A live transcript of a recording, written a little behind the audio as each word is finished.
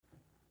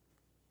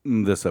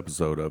this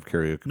episode of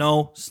Karaoke.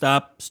 No,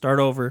 stop. Start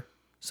over.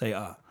 Say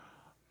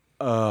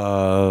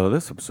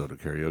This episode of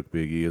Karaoke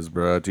Biggie is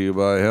brought to you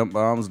by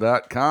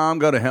hempbombs.com.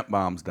 Go to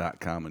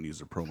hempbombs.com and use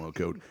the promo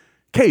code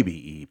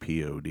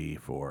KBEPOD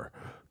for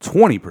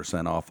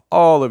 20% off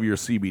all of your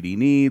CBD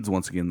needs.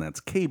 Once again,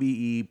 that's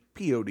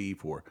KBEPOD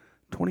for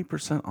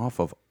 20% off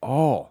of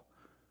all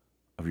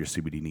of your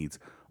CBD needs.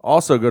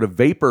 Also, go to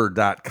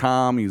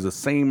vapor.com. Use the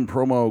same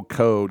promo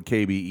code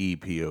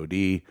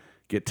KBEPOD.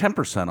 Get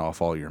 10%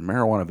 off all your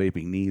marijuana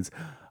vaping needs.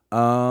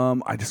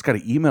 I just got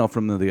an email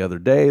from them the other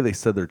day. They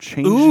said they're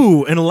changing.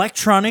 Ooh, an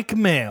electronic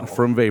mail.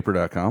 From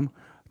vapor.com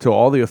to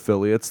all the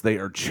affiliates. They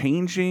are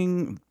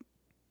changing.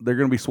 They're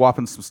going to be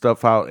swapping some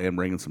stuff out and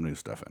bringing some new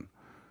stuff in.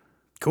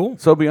 Cool.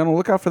 So be on the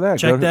lookout for that.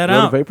 Check that go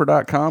out. to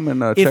vapor.com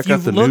and check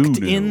out the new. If you've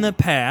looked in the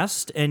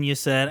past and you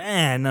said,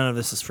 none of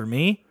this is for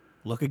me,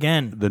 look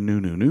again. The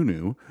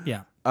new.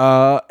 Yeah.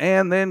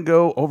 And then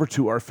go over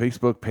to our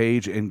Facebook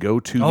page and go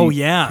to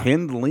the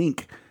pinned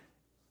link.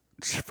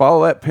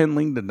 Follow that pinned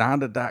link to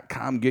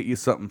Donda.com. Get you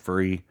something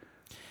free.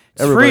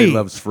 Everybody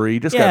loves free.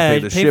 Just got to pay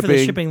the shipping. For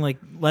the shipping like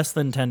less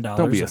than $10.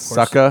 Don't be a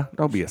sucker.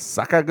 Don't be a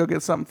sucker. Go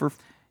get something for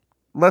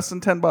less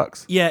than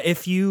 $10. Yeah,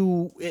 if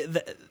you...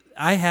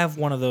 I have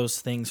one of those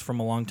things from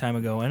a long time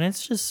ago, and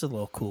it's just a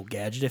little cool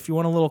gadget. If you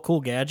want a little cool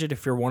gadget,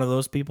 if you're one of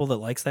those people that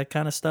likes that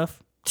kind of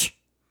stuff,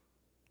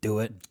 do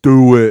it.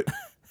 Do it.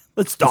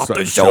 Let's start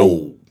the show.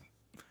 Old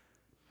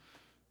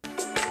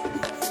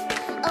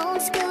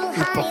school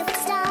Hollywood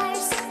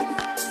stars.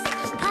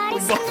 We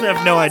both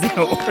have no idea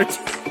what we're doing.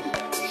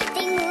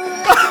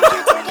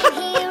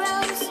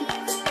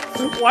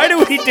 Why do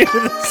we do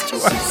this to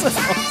ourselves? I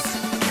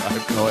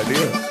have no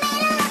idea.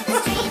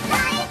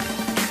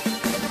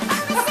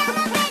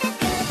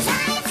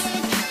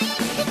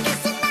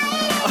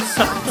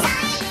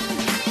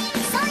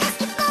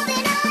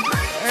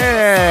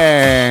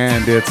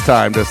 And it's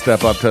time to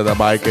step up to the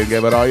mic and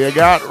give it all you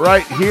got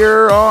right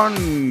here on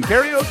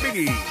Karaoke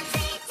Biggie.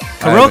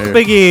 Karaoke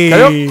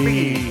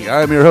Biggie.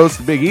 I'm your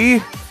host, Big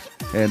E,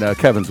 and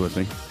Kevin's with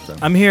me. So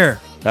I'm here.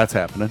 that's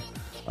happening.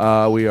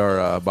 We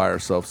are by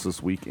ourselves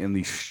this week in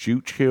the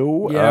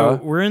studio. Yeah,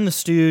 we're in the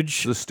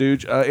stooge. The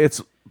stooge.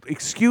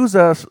 Excuse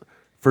us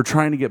for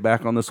trying to get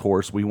back on this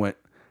horse. We went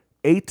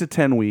 8 to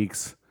 10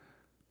 weeks.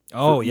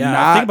 Oh yeah,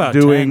 not think about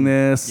doing 10.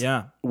 this.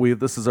 Yeah,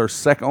 This is our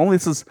second.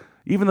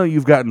 Even though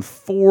you've gotten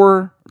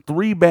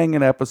 3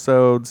 banging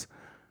episodes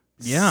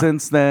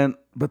since then,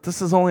 but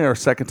this is only our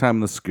second time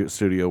in the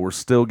studio. We're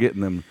still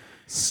getting them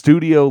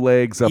studio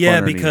legs up.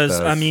 Yeah, because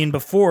us.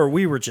 before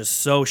we were just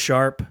so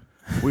sharp.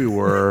 We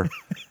were.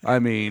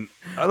 Let's be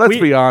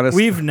honest.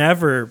 We've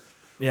never.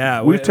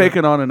 Yeah, we've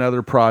taken on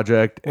another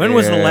project. When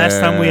was the last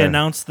time we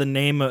announced the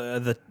name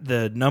of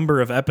the number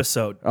of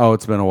episode? Oh,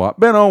 it's been a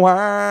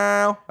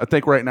while. I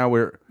think right now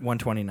we're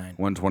 129.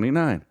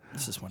 129.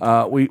 This is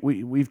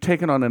 129. We've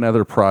taken on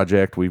another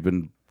project. We've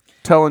been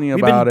telling you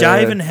about it. We've been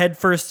diving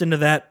headfirst into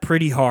that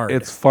pretty hard.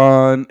 It's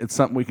fun. It's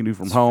something we can do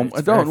from home.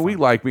 We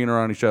like being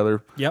around each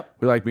other. Yep.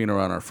 We like being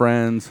around our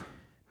friends.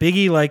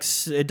 Biggie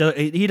likes it.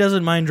 He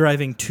doesn't mind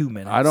driving 2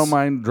 minutes. I don't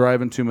mind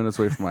driving 2 minutes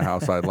away from my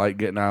house. I like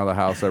getting out of the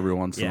house every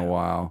once in a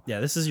while. Yeah,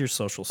 this is your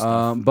social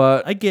stuff.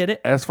 But I get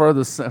it. As far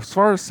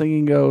as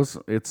singing goes,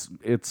 it's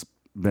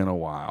been a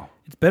while.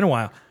 It's been a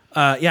while.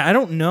 I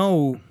don't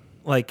know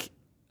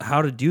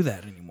how to do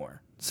that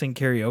anymore. Sing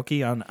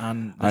karaoke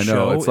on the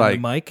show. It's the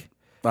mic.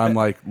 I'm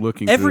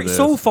looking through this.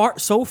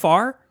 So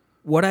far,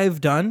 what I've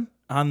done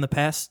on the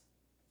past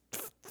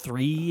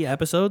 3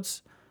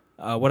 episodes,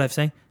 what I've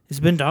sang. It's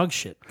been dog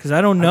shit because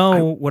I don't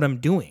know what I'm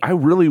doing. I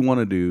really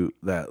want to do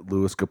that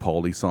Louis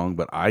Capaldi song,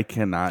 but I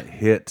cannot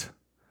hit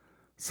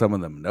some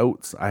of them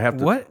notes. I have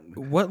to.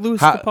 What Louis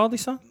Capaldi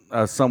song?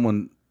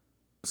 Someone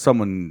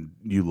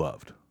you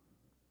loved.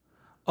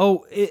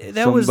 Oh,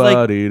 that was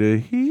like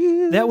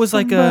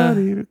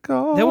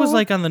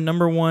on the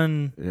number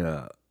one.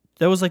 Yeah,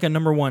 that was like a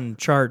number one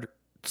chart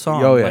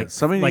song. Oh yeah,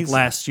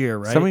 last year,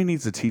 right? Somebody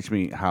needs to teach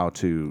me how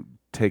to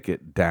take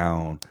it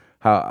down.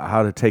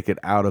 How to take it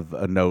out of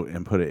a note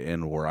and put it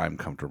in where I'm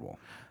comfortable.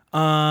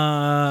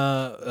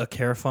 A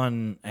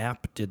Carafun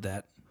app did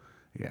that.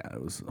 Yeah,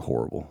 it was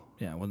horrible.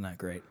 Yeah, wasn't that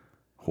great?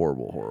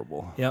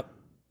 Horrible. Yep.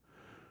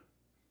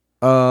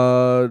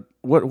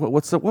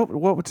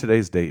 What would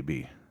today's date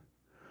be?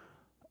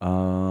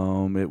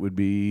 It would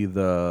be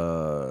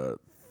the.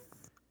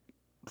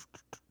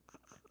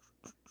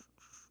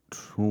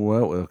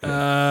 Well,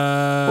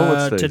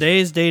 okay.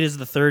 Today's date is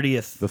the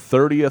 30th. The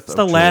 30th. It's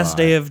the last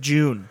day of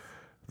June.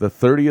 The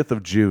 30th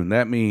of June.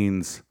 That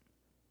means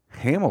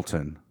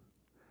Hamilton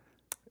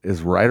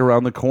is right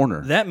around the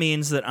corner. That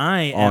means that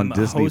I am on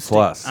Disney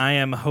Plus. I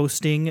am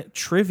hosting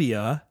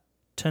trivia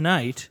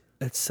tonight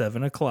at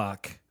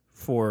 7:00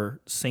 for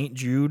St.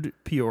 Jude,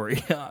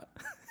 Peoria.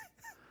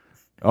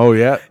 Oh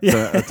yeah,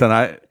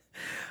 tonight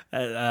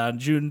on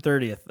June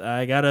 30th.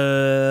 I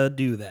gotta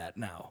do that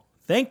now.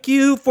 Thank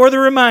you for the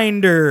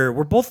reminder.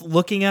 We're both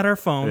looking at our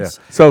phones.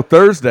 Yeah. So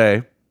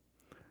Thursday,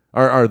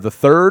 or the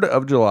 3rd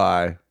of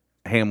July.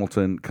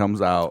 Hamilton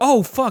comes out.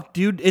 Oh fuck,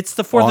 dude! It's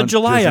the 4th on of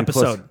July Disney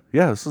episode. Plus.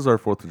 Yeah, this is our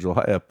 4th of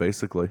July ep,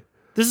 basically.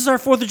 This is our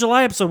 4th of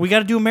July episode. We got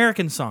to do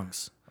American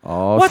songs.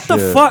 Oh, What the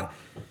shit. fuck?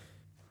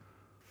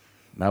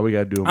 Now we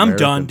got to do I'm American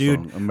done, dude.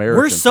 song. American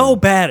We're so song.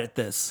 bad at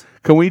this.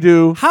 Can we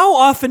do... How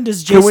often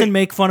does Can Jason we-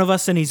 make fun of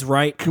us and he's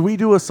right? Can we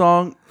do a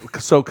song?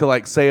 So,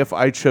 like, say if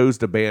I chose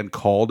the band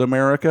called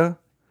America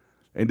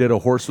and did a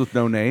horse with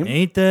no name.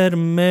 Ain't that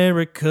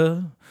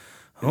America,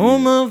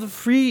 home of the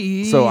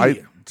free? So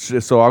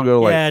I'll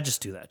go like yeah,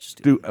 just do that.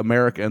 Just do do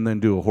America and then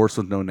do a horse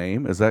with no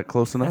name. Is that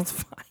close enough? That's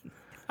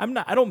fine.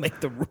 I don't make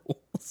the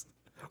rules.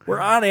 We're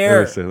on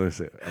air. Let me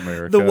see.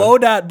 America. The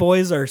WODOT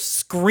boys are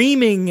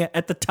screaming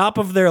at the top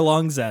of their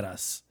lungs at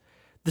us.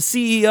 The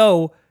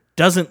CEO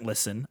doesn't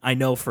listen. I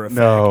know for a fact.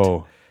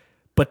 No.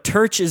 But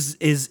Turch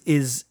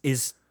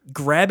is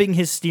grabbing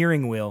his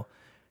steering wheel,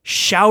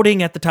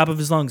 shouting at the top of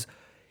his lungs,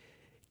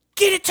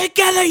 "Get it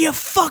together, you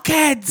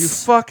fuckheads! You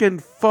fucking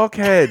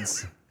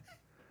fuckheads.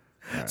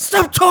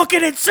 Stop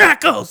talking in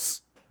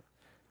circles!"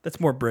 That's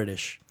more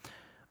British.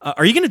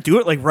 Are you going to do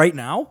it like right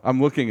now?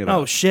 I'm looking it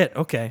Oh, up. shit.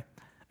 Okay.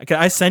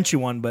 I sent you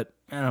one, but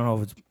I don't know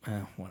if it's...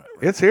 whatever.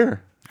 It's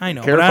here. I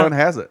know. but I Carafun don't-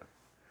 has it.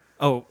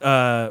 Oh,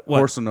 what?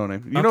 Horse with no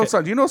name. You know what Okay.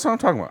 song? Do you know what song I'm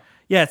talking about?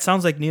 Yeah, it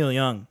sounds like Neil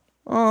Young,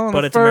 Oh,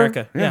 but the it's fur.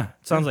 America. Yeah,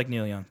 it sounds like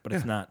Neil Young, but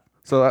it's not.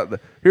 So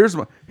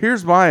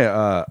here's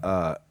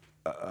my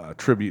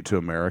tribute to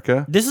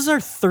America. This is our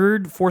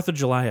third 4th of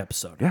July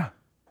episode. Yeah.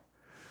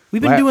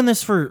 We've been doing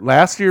this for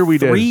Last year we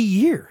 3 did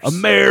years.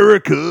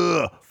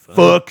 America.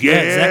 Fuck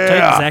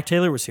yeah. Zach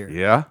Taylor was here.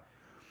 Yeah.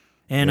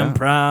 And I'm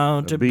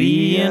proud to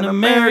be an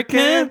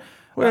American.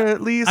 Well,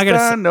 at least I gotta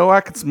I sing- know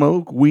I can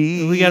smoke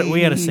weed. We got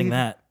to sing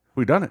that.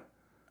 We done it,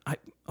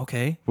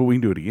 Okay. but we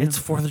can do it again. It's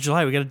 4th of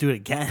July. We got to do it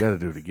again. Got to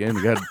do it again.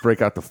 We got to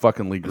break out the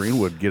fucking Lee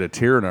Greenwood, get a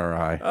tear in our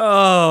eye.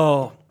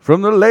 Oh,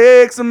 From the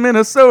lakes of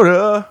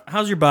Minnesota.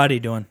 how's your body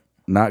doing?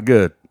 Not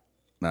good.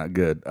 Not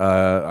good.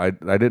 I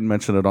didn't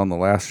mention it on the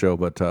last show,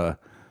 but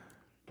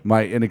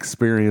my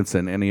inexperience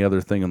in any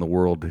other thing in the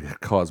world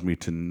caused me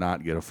to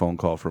not get a phone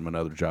call from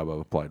another job I've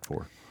applied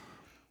for.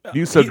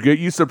 You said good.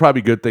 You said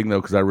probably good thing though,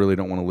 because I really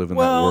don't want to live in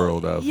that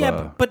world of.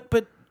 yeah,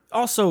 but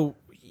also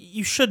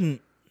you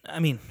shouldn't. I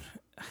mean,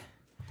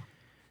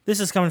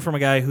 this is coming from a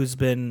guy who's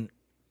been.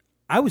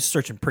 I was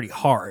searching pretty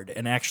hard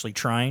and actually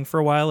trying for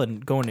a while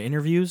and going to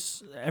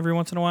interviews every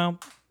once in a while.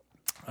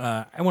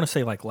 I want to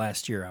say like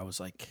last year, I was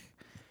like,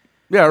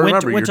 yeah, I went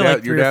remember to your dad.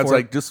 like your 3 or dad's 4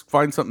 like, just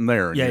find something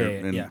there.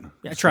 yeah.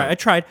 I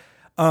tried.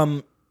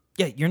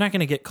 Yeah, you're not going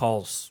to get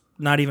calls.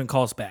 Not even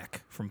calls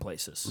back from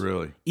places.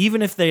 Really?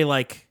 Even if they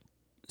like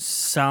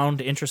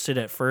sound interested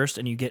at first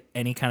and you get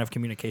any kind of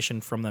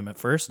communication from them at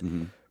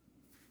 1st,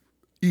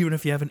 even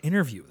if you have an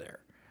interview there.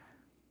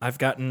 I've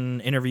gotten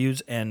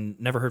interviews and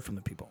never heard from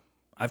the people.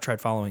 I've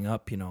tried following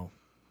up,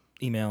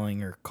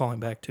 emailing or calling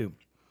back too.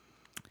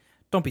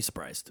 Don't be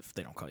surprised if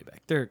they don't call you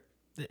back. They're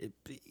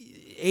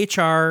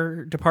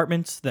HR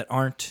departments that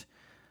aren't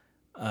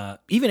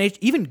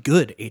even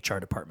good HR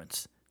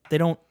departments. They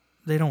don't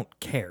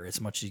care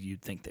as much as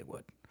you'd think they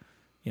would.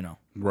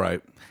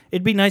 Right.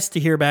 It'd be nice to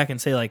hear back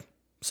and say like,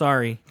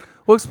 sorry.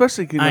 Well,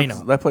 especially I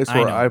know. that place I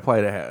where know. I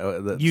applied.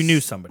 That's- You knew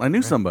somebody, I knew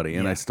right? somebody,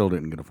 and Yeah. I still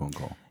didn't get a phone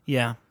call.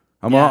 Yeah.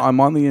 I'm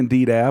on the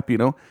Indeed app.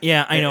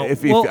 Yeah, I know.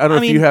 If Well, I don't know I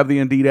if you mean- have the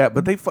Indeed app,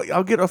 but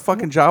I'll get a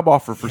fucking job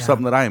offer for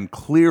something that I am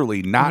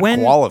clearly not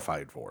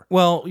qualified for.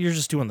 Well, you're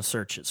just doing the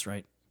searches,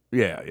 right?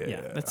 Yeah.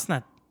 That's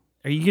not.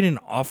 Are you getting an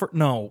offer?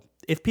 No.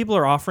 If people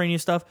are offering you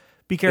stuff,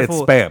 be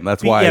careful. spam.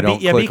 That's why I don't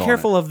Be click on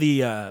careful of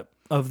the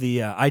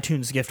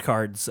iTunes gift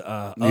cards.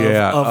 Of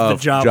of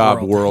the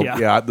job world. Yeah.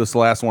 Yeah, this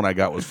last one I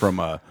got was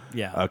from a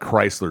Yeah.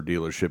 Chrysler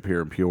dealership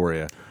here in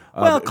Peoria.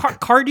 Well,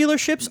 car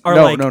dealerships are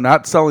No, like. no,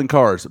 not selling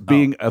cars.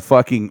 Being a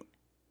fucking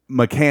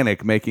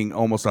mechanic making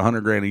almost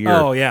 $100,000 a year.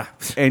 Oh yeah.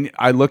 And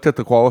I looked at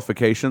the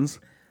qualifications.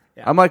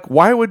 I'm like,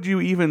 why would you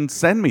even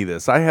send me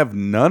this? I have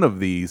none of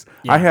these.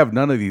 I have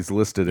none of these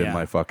listed in Yeah.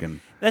 my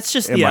fucking That's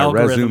just in the my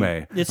algorithm.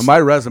 resume. It's, My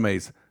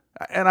resumes,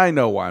 and I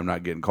know why I'm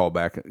not getting called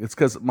back. It's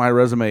because my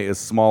resume is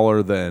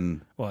smaller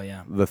than well,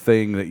 yeah. the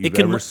thing that you've It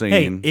can ever look, seen.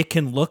 hey, it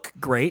can look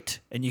great,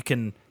 and you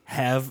can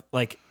have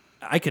like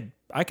I could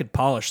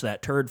polish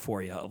that turd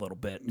for you a little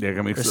bit. Yeah,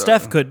 I mean, or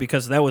Steph could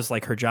because that was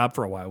like her job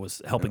for a while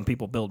was helping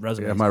people build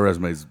resumes. yeah, my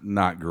resume's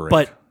not great.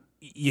 But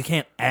you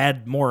can't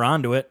add more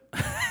onto it.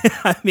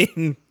 I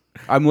mean,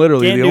 I'm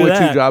literally can't the do only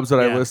that. two jobs that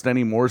I Yeah. list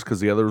anymore is because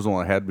the others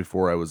one I had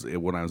before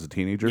when I was a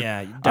teenager.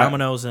 yeah,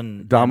 Domino's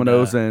and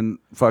Domino's and,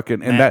 and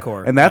fucking and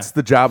Matcor, that's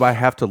the job I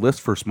have to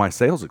list for my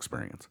sales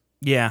experience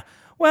yeah.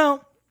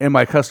 Well, and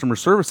my customer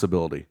service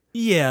ability.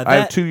 yeah, I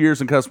have that 2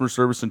 years in customer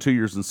service and 2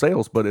 years in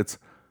sales, but it's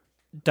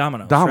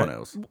Domino's,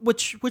 Domino's. right?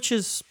 which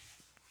is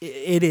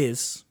it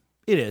is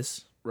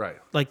right.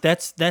 like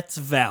that's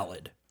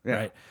valid, Yeah.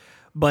 right?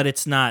 But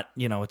it's not,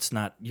 it's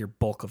not your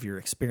bulk of your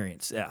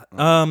experience. Yeah.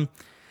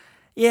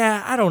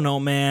 Yeah, I don't know,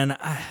 man.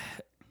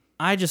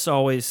 I just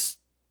always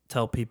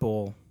tell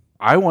people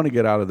I want to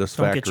get out of this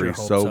don't get your factory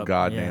hopes so up.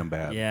 goddamn Yeah.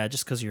 bad. Yeah,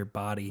 just because of your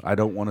body. I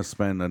don't want to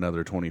spend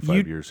another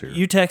 25 years here.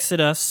 You texted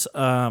us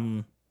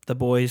the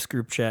boys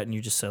group chat and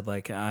you just said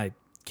like, I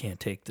can't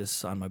take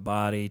this on my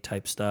body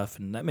type stuff,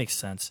 and that makes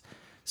sense.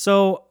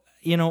 So,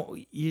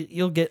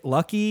 you'll get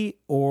lucky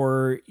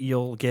or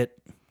you'll get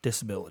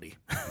disability.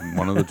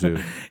 One of the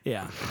two.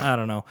 Yeah, I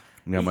don't know.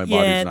 Yeah, my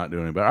body's not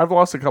doing it. But I've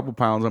lost a couple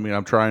pounds. I mean,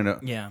 I'm trying to.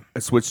 Yeah. I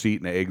switched to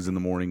eating eggs in the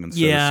morning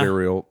instead of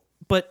cereal.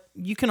 But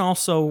you can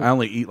also. I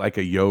only eat like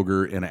a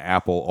yogurt and an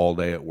apple all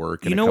day at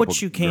work. You and know a couple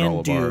what you can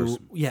granola do? bars.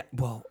 Yeah.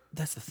 Well,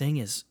 that's the thing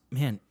is,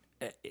 man,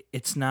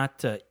 it's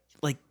not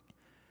like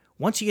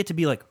once you get to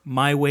be like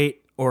my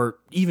weight or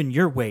even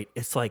your weight,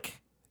 it's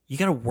like you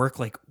got to work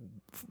like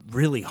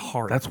really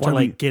hard That's to why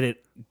like get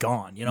it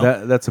gone.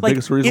 That's the Like,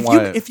 biggest reason if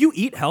why. if you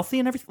eat healthy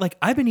and everything, like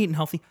I've been eating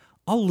healthy,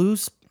 I'll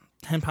lose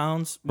 10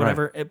 pounds,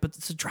 whatever. But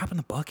it's a drop in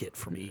the bucket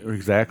for me.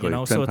 Exactly.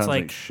 10 So it's pounds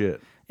like ain't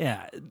shit.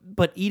 yeah.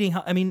 But eating,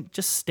 I mean,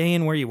 just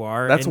staying where you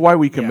are. That's and- why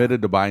we yeah.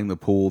 committed to buying the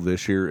pool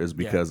this year is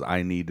because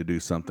I need to do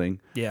something.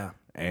 Yeah.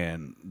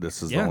 And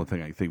this is the Yeah. only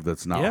thing I think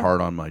that's not Yeah.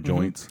 hard on my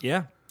joints.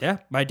 Yeah, yeah.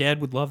 My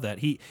dad would love that.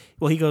 He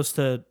goes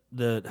to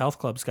the health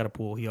club's got a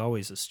pool. He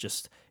always is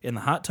just in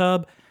the hot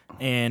tub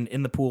and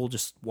in the pool,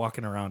 just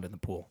walking around in the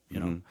pool. You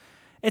know,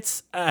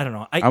 it's I don't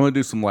know. I'm gonna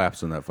do some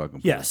laps in that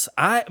fucking pool. Yes,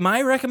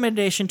 my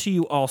recommendation to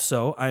you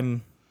also.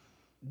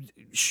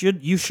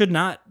 You should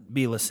not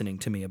be listening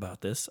to me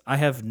about this. I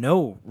have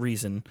no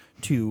reason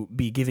to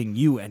be giving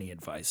you any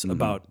advice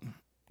about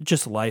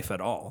just life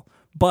at all.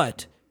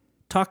 But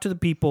talk to the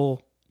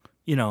people,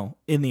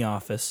 in the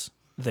office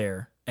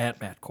there at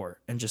MatCourt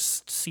and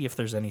just see if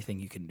there's anything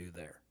you can do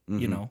there.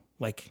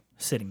 Like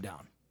sitting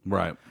down.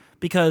 Right.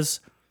 Because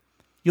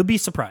you'll be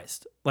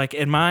surprised. Like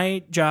in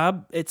my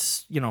job,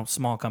 it's,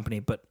 small company,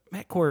 but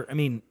MatCourt, I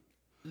mean,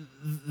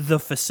 the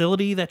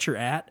facility that you're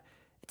at,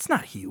 it's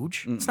not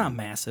huge. It's not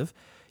massive.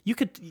 You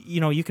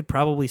could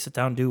probably sit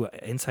down and do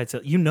inside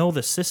sales.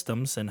 The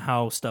systems and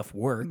how stuff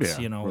works,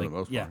 Yeah, for the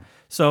most part.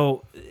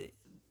 So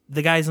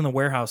the guys in the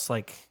warehouse,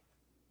 like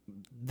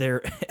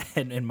they're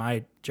in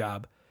my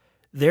job,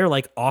 they're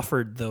like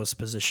offered those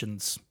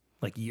positions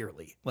like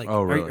yearly. Like,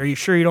 Oh, really? are you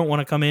sure you don't want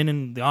to come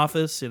in the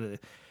office? And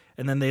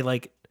then they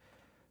like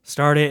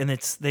start it, and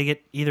they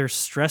get either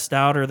stressed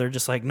out or they're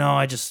just like, no,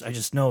 I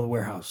just know the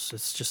warehouse.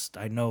 It's just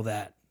I know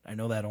that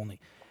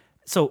only.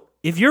 So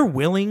if you're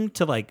willing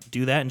to like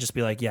do that and just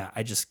be like, yeah,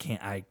 I just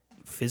can't. I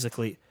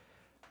physically.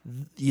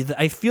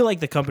 I feel like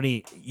the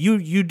company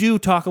you do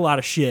talk a lot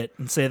of shit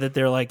and say that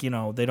they're like they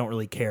don't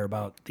really care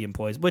about the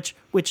employees, which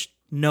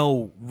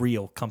no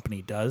real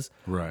company does.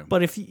 Right.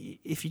 But if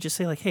you just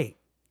say like, hey,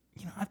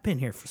 I've been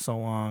here for so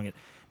long,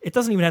 it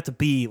doesn't even have to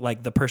be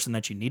like the person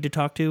that you need to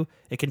talk to.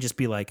 It can just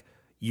be like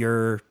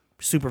your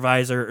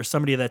supervisor or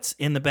somebody that's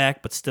in the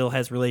back but still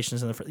has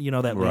relations in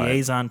the that Right.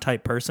 liaison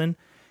type person,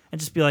 and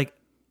just be like,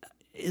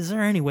 is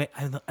there any way?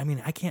 I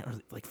mean, I can't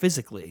really, like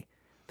physically.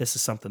 This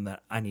is something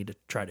that I need to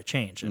try to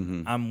change,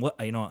 and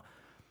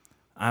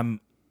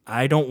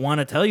I don't want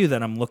to tell you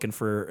that I'm looking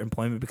for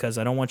employment because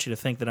I don't want you to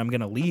think that I'm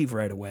going to leave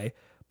right away.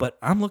 But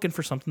I'm looking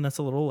for something that's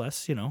a little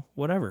less,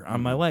 whatever,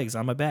 on my legs,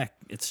 on my back.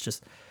 It's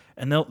just,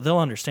 and they'll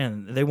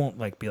understand. They won't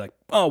like be like,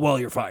 oh well,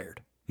 you're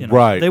fired.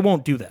 Right. They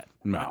won't do that.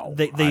 No,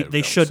 they I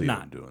don't should see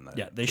not. them doing that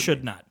Yeah, they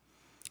should not.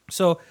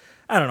 So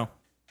I don't know.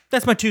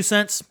 That's my 2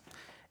 cents,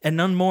 and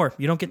none more.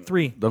 You don't get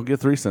 3. Don't get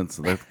 3 cents.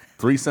 They're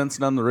 3 cents,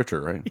 none the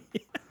richer, right?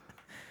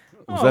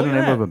 Was Oh, that the look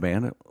name at of that. a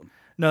band?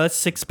 No, that's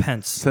 6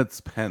 pence. Cents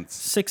pence.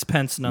 6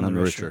 pence, none the None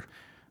the richer.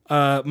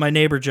 My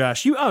neighbor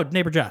Josh.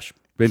 Neighbor Josh.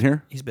 Been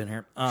here? He's been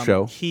here.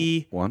 Show?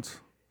 He Once?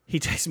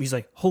 texts me. He's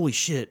like, "Holy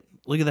shit!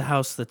 Look at the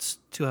house that's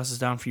 2 houses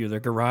down for you.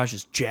 Their garage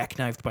is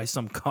jackknifed by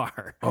some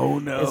car. Oh,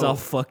 no. It's all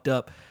fucked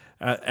up."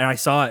 And I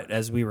saw it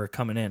as we were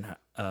coming in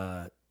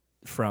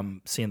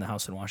from seeing the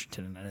house in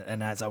Washington,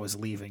 and as I was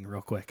leaving,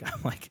 real quick,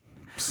 I'm like,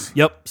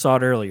 "Yep, saw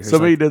it earlier." He's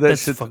Somebody like, did that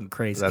That's shit. fucking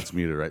crazy. That's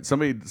muted, right?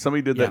 Somebody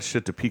did Yeah. that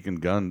shit to Pekin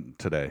Gun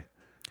today.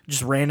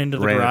 Just ran into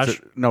the garage.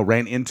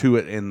 Ran into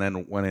it and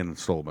then went in and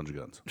stole a bunch of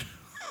guns.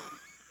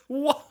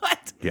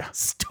 What? Yeah.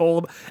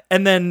 Stole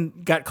and then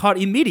got caught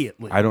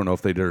immediately. I don't know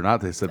if they did or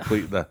not. They said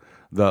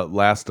the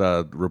last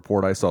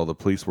report I saw, the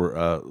police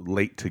were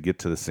late to get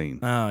to the scene.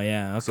 Oh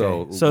yeah. Okay.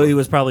 So- So he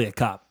was probably a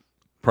cop.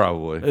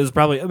 Probably. It was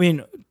probably. I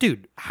mean,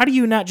 dude, how do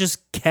you not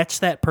just catch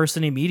that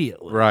person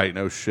immediately? Right,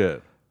 no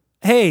shit.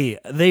 Hey,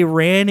 they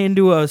ran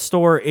into a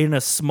store in a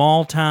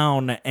small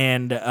town,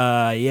 and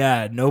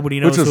nobody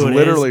knows Which is who it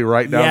literally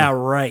right down- Yeah,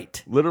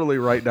 right. Literally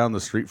right down the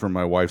street from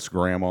my wife's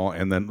grandma,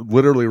 and then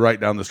literally right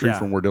down the street Yeah.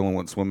 from where Dylan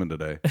went swimming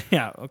today.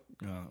 Yeah.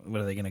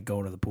 What are they going to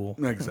go to the pool?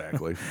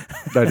 Exactly.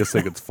 I just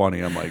think it's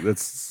funny. I'm like,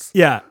 that's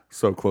Yeah,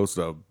 so close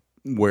to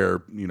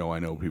where I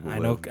know people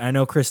live. I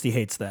know. Christy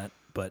hates that,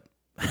 but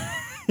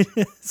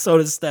so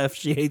does Steph.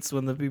 She hates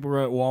when the people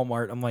are at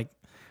Walmart. I'm like,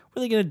 what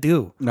are they going to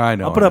do? I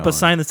know. I'll put I up know. a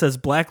sign that says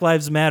 "Black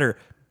Lives Matter."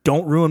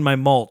 Don't ruin my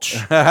mulch.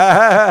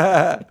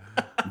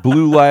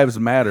 Blue Lives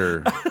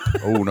Matter.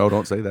 Oh no,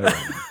 don't say that.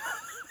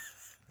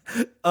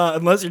 Right now.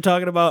 Unless you're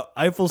talking about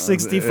Eiffel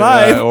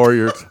 65. Or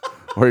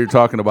you're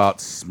talking about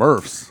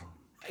Smurfs.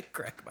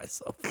 crack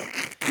myself.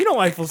 You know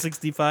Eiffel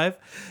 65.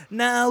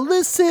 Now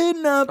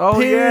listen up. Oh,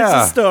 here's yeah.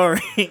 the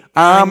story.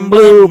 I'm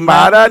blue,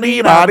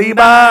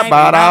 ba-da-dee-ba-dee-ba,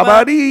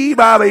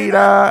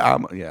 ba-da-ba-dee-ba-dee-da.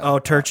 Yeah. Oh,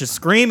 Turch is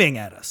screaming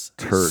at us.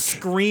 Turch.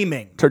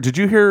 Screaming. Did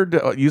you hear?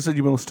 You said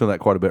you've been listening to that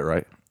quite a bit,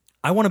 right?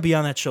 I want to be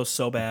on that show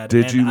so bad.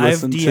 Did and you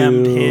listen I've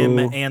DM'd to- him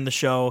and the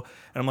show,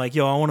 and I'm like,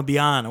 yo, I want to be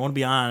on. And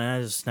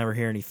I just never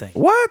hear anything.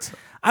 What?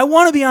 I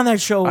want to be on that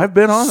show. I've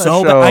been on that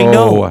so show.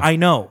 I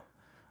know.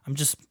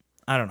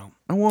 I don't know.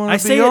 I want I to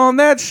say be it- on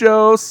that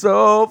show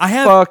so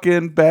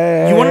fucking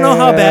bad. You want to know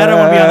how bad I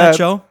want to be on that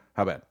show?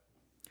 How bad?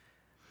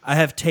 I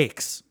have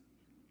takes.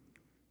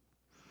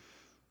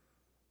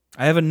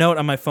 I have a note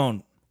on my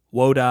phone.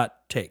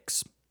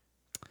 Takes.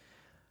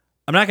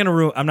 I'm not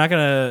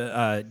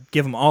gonna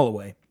give them all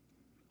away.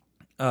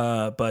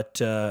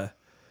 But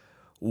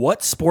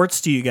what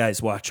sports do you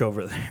guys watch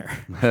over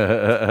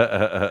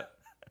there?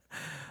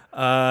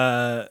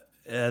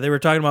 They were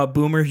talking about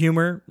Boomer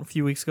Humor a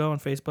few weeks ago on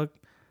Facebook.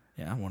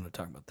 Yeah, I wanted to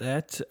talk about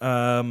that.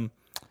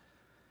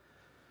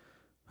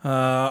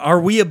 Are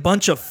we a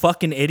bunch of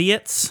fucking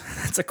idiots?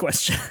 That's a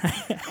question.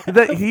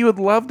 That he would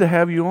love to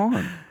have you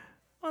on.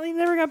 Well, he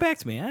never got back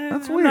to me.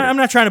 That's I'm weird. I'm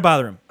not trying to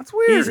bother him. That's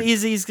weird.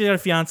 He's got a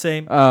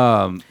fiance. They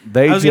I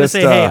was just going to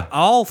say, hey,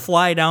 I'll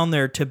fly down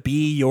there to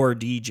be your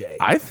DJ.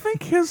 I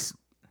think his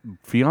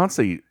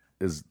fiance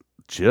is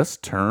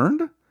just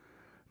turned.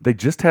 They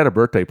just had a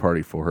birthday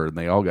party for her, and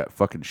they all got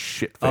fucking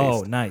shit faced.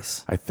 Oh,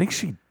 nice. I think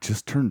she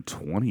just turned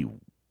 20,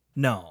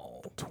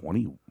 No.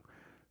 20,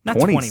 Not 20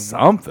 21.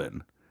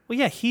 something. Well,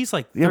 yeah, he's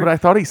like, Yeah, but I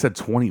thought he said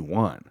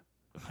 21.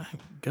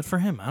 good for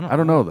him. I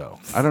don't know though.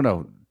 I don't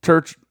know.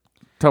 Church,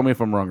 tell me if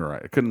I'm wrong or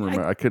right. I couldn't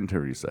remember. I couldn't hear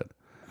what you said.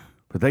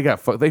 But they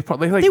got they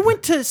like They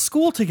went to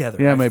school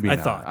together. yeah, maybe I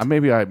not. thought.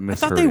 Maybe I I misheard.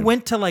 thought they him.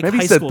 went to like maybe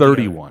high he said school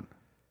 31. together.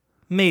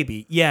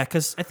 Maybe, yeah,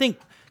 because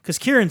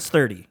Kieran's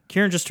 30.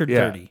 Kieran just turned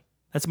Yeah. 30.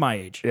 That's my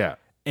age. Yeah,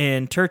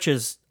 And Turch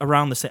is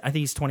around the same. I think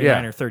he's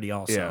 29 Yeah. or 30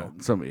 also.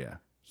 yeah.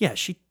 Yeah,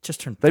 she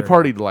just turned 30. They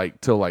partied like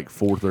till like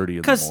 4:30 in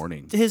the Because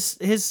morning.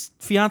 his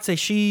fiance,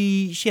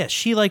 she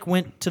like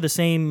went to the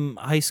same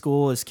high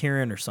school as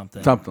Kieran or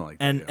something. Something like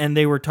that, and yeah. and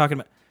they were talking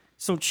about.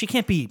 So she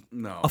can't be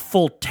No. a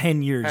full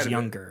 10 years Had to be-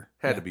 younger.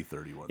 Had to be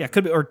 31. Yeah,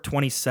 could be or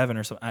 27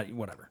 or something.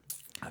 Whatever.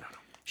 I don't know.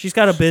 She's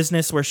got a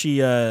business where she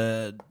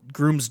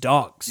grooms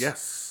dogs.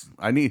 Yes,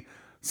 I need.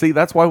 See,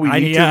 that's why we I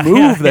need need- to yeah, move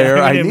yeah, there.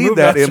 yeah, we I need to need move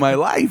that that. in my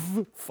life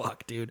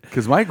Fuck, dude.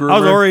 because my groomer.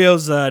 How's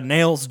Oreo's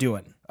nails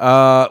doing?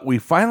 We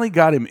finally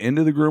got him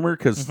into the groomer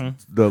because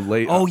the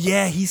late. Oh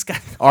yeah, he's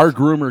got. our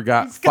groomer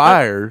got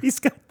fired He's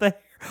got the.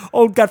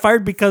 Oh, got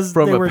fired because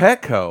from they a were.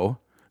 Petco.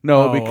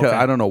 No, Oh, because okay.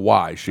 I don't know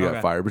why she got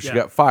Okay. fired, but she Yeah.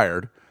 got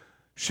fired.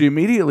 She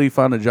immediately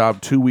found a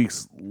job 2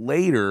 weeks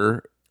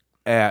later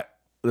at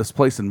this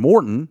place in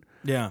Morton.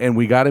 Yeah. And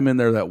we got him in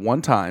there that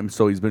one time,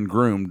 so he's been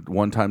groomed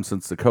one time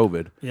since the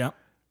COVID. Yeah.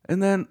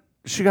 And then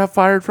she got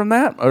fired from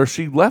that, or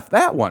she left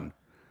that one.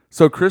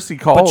 So Chrissy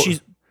called.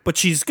 But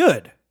she's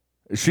good.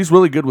 She's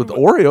really good with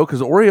Oreo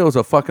because Oreo's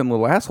a fucking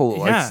little asshole that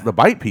likes Yeah. to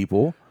bite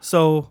people.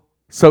 So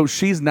So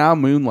she's now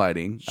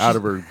moonlighting out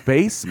of her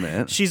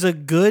basement. she's a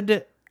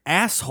good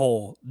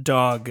asshole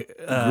dog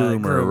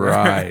groomer.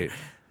 Right.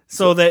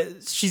 So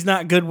that she's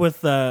not good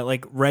with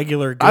like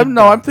regular. Good I'm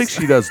dogs. think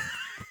she does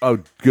a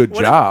good if-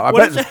 job.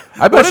 what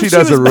I bet what she if she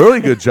does a was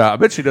really good job. I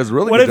bet she does a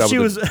really What good if job she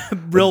with was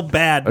real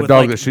bad a with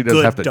dog like, that she doesn't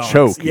good have to dogs?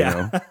 choke,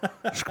 Yeah. you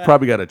know. She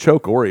probably got to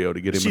choke Oreo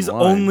to get him She's in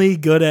line. only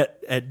good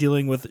at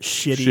dealing with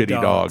shitty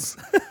dogs.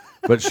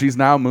 But she's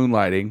now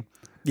moonlighting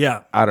Yeah.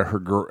 out of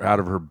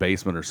her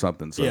basement or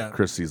something. So Yeah.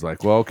 Chrissy's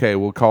like, "Well, okay,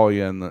 we'll call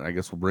you and I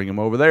guess we'll bring him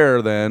over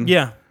there then."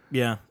 Yeah.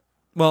 Yeah.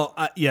 Well,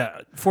 yeah.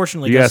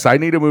 Fortunately, Yes, I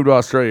need to move to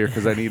Australia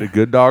because I need a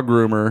good dog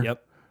groomer.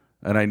 Yep.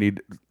 And I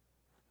need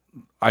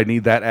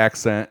that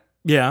accent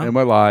Yeah. in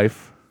my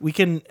life. We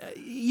can.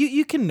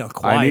 You can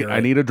acquire. I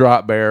need a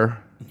drop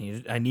bear.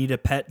 I need a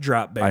pet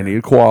drop bear. I need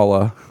a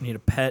koala. I need a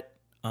pet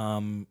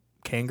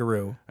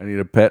kangaroo. I need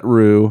a pet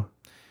roo.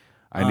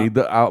 I need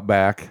the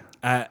Outback.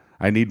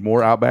 I need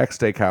more Outback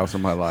Steakhouse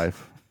in my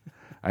life.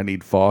 I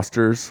need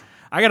Foster's.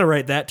 got to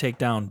write that take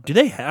down. Do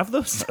they have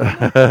those?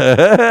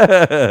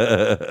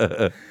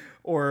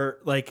 Or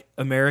like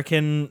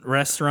American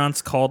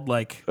restaurants called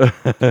like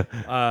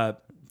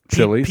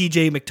Chili's.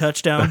 PJ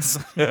McTouchdowns.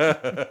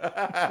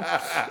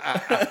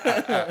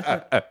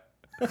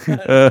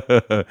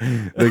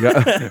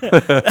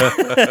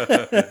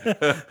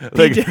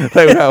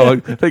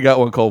 They got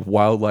one called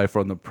Wildlife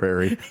on the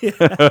Prairie.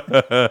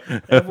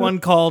 They have one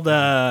called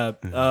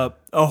a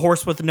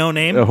horse with no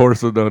name, A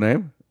horse with no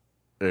name.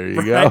 There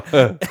you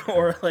go.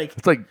 or like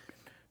It's like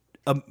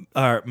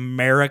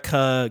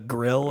America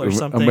Grill or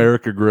something.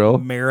 America Grill.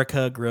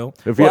 America Grill.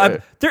 If Well,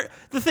 you-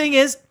 the thing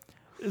is,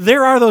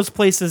 there are those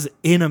places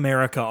in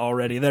America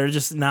already that are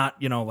just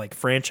not, like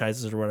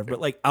franchises or whatever.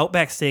 But like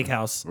Outback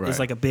Steakhouse Right. is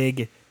like a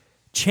big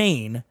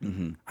chain.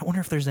 I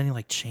wonder if there's any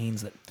like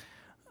chains that.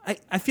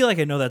 I feel like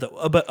I know that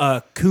though.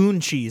 But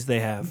Coon Cheese they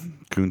have.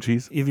 Coon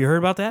cheese. Have you heard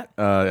about that?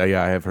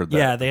 Yeah, I have heard that.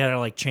 Yeah, they had to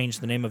like change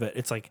the name of it.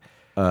 It's like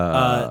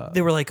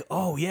they were like,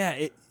 oh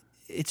yeah,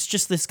 it's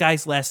just this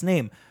guy's last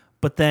name.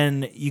 But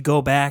then you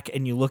go back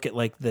and you look at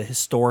like the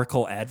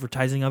historical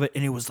advertising of it,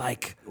 and it was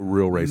like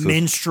Real racist.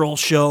 minstrel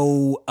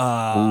show,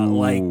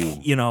 like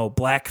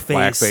blackface,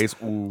 Blackface.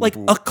 Ooh. like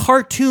a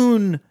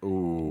cartoon.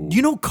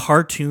 You know,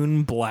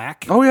 Cartoon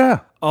Black. Oh yeah.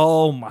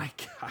 Oh my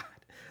god!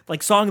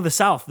 Like Song of the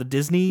South, the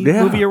Disney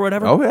Yeah. movie or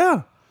whatever. Oh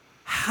yeah.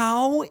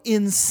 How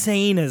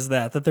insane is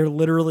that? That they're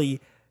literally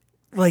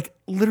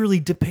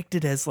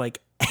depicted as like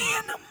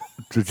animals.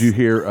 Did you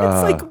hear? It's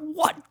like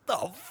what the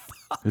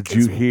fuck? Did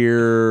you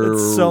hear?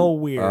 It's so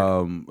weird.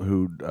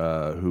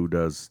 Who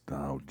does?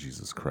 Oh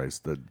Jesus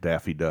Christ! The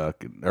Daffy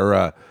Duck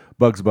or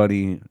Bugs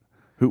Bunny?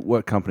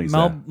 What company is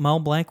that? Mel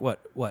Blanc. What?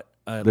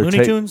 They're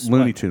Looney Tunes.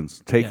 Looney What?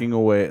 Tunes taking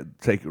away,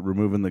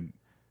 removing the.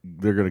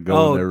 They're going to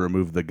go in there,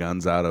 remove the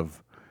guns out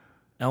of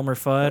Elmer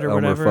Fudd or Elmer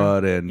whatever.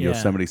 Fudd and Yeah.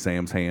 Yosemite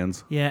Sam's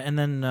hands. Yeah, and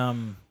then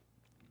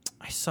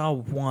I saw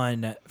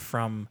one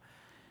from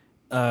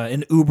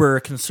an uber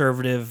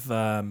conservative,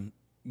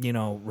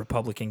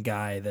 Republican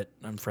guy that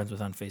I'm friends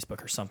with on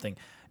Facebook or something.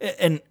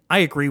 And I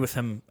agree with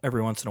him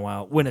every once in a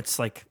while when it's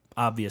like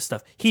obvious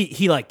stuff.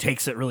 He like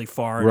takes it really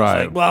far. And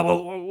Right. He's like,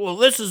 well,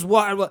 this is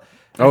why.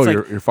 It's Oh,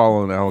 like, you're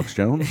following Alex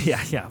Jones?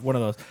 yeah, one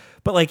of those.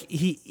 But like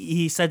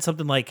he said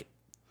something like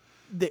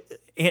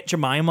Aunt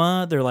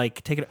Jemima. They're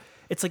like taking it.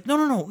 It's like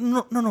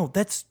no.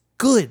 That's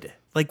good.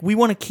 Like we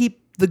want to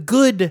keep the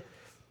good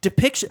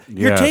depiction.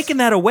 You're Yes. taking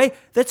that away.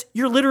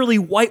 You're literally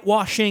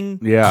whitewashing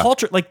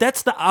culture. Like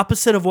that's the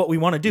opposite of what we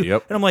want to do.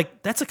 Yep. And I'm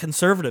like, that's a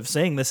conservative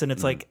saying this, and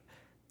it's like,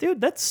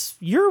 dude,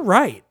 you're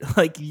right.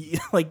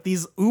 Like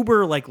these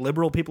uber like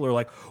liberal people are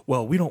like,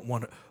 well, we don't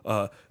want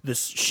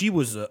this. She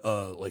was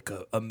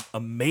a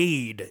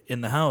maid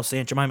in the house,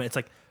 Aunt Jemima. It's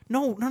like,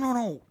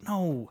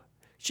 no.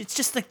 It's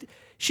just like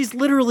she's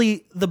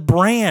literally the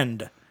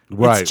brand.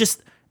 Right. It's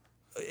just.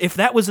 If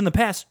that was in the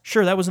past,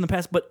 sure, that was in the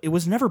past, but it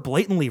was never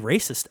blatantly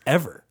racist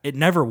ever. It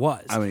never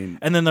was. I mean-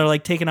 and then they're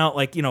like taking out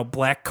like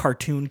black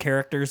cartoon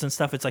characters and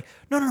stuff. It's like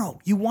no,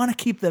 you want to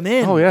keep them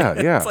in. Oh yeah.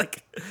 It's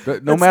like No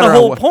that's matter the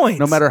whole how, point.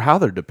 No matter how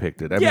they're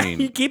depicted. I mean,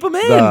 you keep them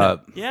in.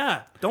 the-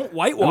 Yeah, don't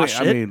whitewash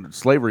I it. mean,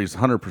 slavery's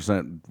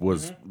 100%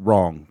 was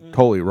wrong,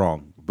 totally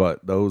wrong.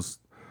 But those,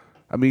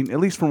 I mean, at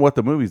least from what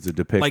the movies that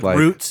depict, like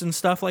roots and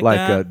stuff like like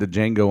that. the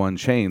Django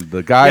Unchained,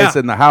 the guys Yeah.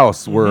 in the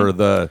house were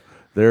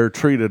they're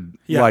treated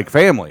Yeah. like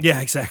family.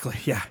 Yeah, exactly.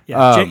 Yeah.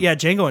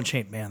 Django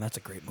Unchained. Man, that's a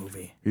great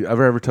movie. I've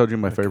ever told you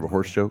my favorite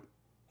horse joke?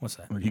 What's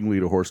that? You can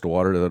lead a horse to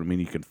water. That doesn't mean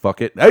you can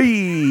fuck it.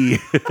 Hey,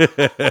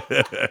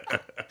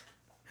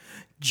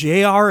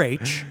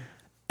 JRH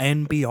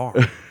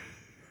NBR.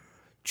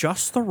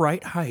 Just the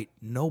right height,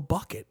 no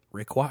bucket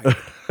required.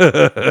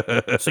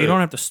 So you don't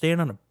have to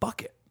stand on a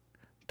bucket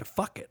to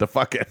fuck it. to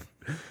fuck it.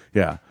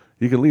 Yeah,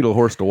 you can lead a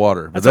horse to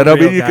water, but That's that a don't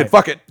mean real you guy. can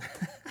fuck it.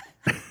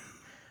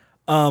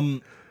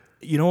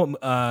 You know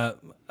what?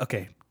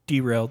 Okay,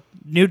 derailed.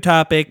 New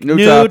topic. New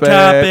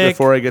topic.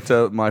 Before I get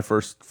to my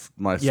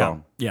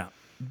song. Yeah.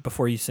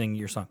 Before you sing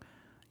your song.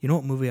 You know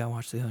what movie I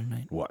watched the other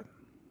night? What?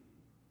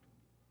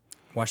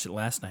 Watched it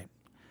last night.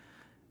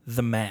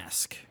 The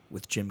Mask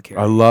with Jim Carrey.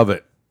 I love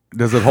it.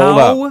 Does it hold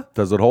How- up?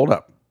 Does it hold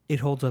up? It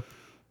holds up.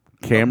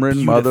 Cameron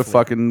Beautifully.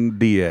 motherfucking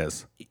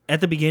Diaz.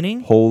 At the beginning,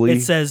 Holy-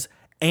 it says,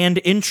 and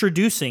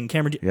introducing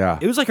Cameron Diaz. Yeah.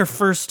 It was like her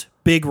first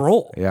big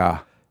role. Yeah.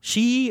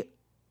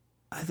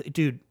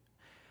 Dude,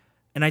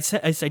 and I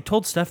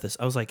told Steph this.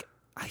 I was like,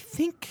 I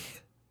think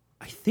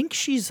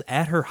she's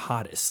at her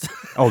hottest.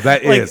 Oh,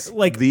 that is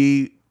Like,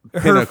 the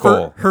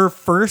pinnacle. her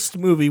first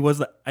movie was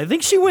that. I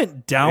think she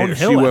went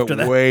downhill she went after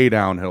that. way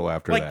downhill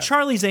after Like that.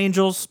 Charlie's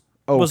Angels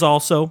was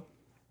also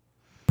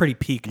pretty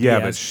peak. Yeah,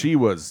 but Diaz. she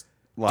was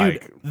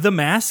like Dude, The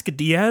Mask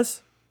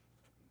Diaz.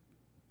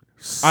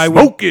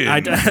 smoking.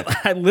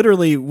 I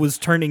literally was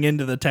turning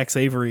into the Tex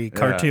Avery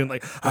cartoon,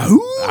 like,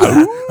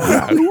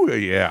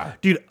 Yeah.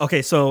 dude.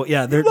 Okay, so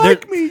yeah, they're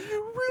Like me.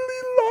 You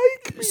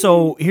really like me.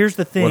 so here's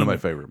the thing. One of my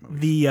favorite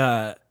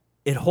movies.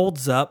 It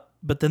holds up,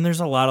 but then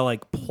there's a lot of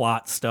like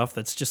plot stuff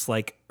that's just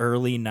like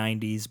early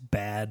 '90s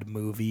bad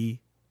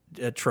movie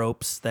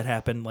tropes that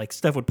happen. Like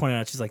Steph would point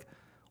out, she's like,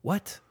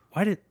 "What?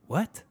 Why did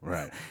what?"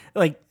 Right.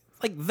 Like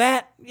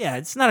that. Yeah,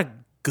 it's not a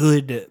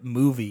good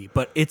movie,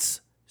 but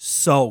it's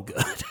so good.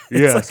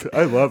 It's Yes,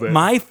 I love it.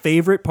 my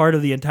favorite part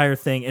of the entire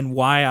thing, and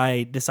why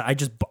I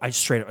decided I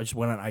straight up I just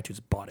went on iTunes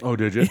and bought it. Oh,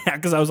 did you? Yeah,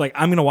 because I was like,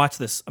 I'm gonna watch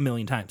this a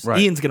million times. Right.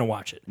 Ian's gonna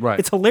watch it. Right.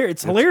 It's hilarious.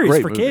 It's hilarious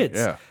great for movie, kids.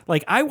 yeah.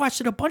 Like I watched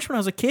it a bunch when I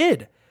was a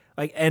kid.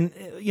 Like, and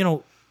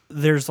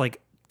there's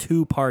like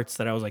two parts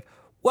that I was like,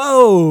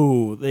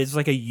 whoa. There's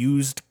like a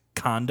used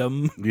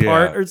condom Yeah,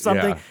 part or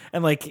something, yeah.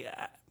 and like,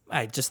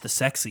 just the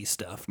sexy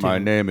stuff. Too. My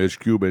name is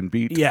Cuban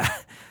Pete. Yeah.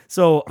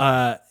 So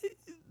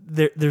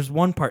there's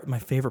one part, my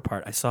favorite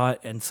part. I saw it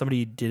and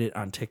somebody did it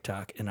on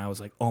TikTok, and I was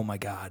like, oh my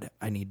God,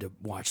 I need to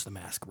watch The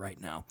Mask right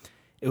now.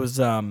 It was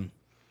when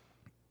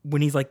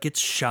he like gets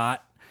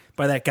shot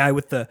by that guy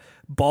with the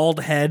bald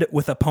head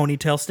with a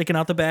ponytail sticking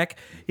out the back.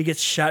 He gets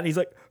shot and he's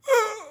like,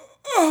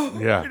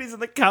 Yeah. and he's in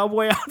the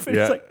cowboy outfit.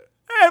 Yeah. He's like,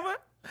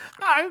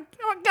 I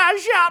got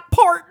shot,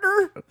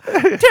 partner.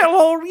 Tell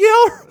old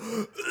Yeller.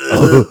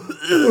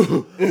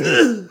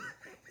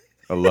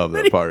 I love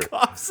that part.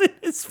 Coughs in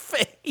his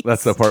face.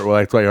 That's the part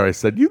where that's why I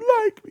said, you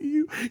like me.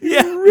 You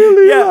yeah,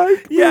 really yeah,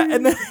 like me. yeah.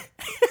 And then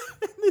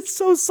it's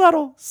so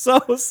subtle.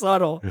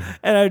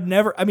 And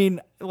I mean,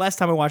 last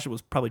time I watched it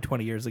was probably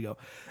 20 years ago.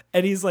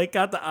 And he's like,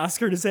 got the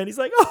Oscar in his hand. He's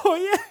like,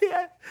 oh,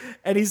 yeah.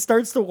 And he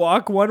starts to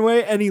walk one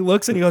way and he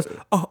looks and he goes,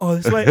 oh,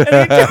 this way. And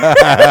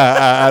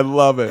I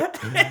love it.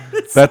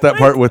 That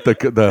part with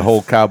the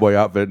whole cowboy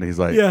outfit. And he's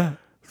like, yeah.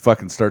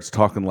 fucking starts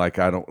talking like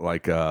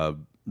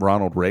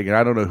Ronald Reagan.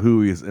 I don't know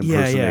who he's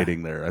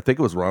impersonating there. I think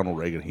it was Ronald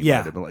Reagan. He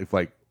might have been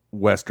like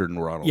Western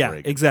Ronald Reagan.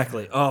 Yeah,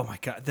 exactly. Oh my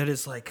God. That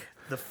is like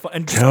the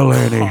fun. Tell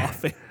Lenny.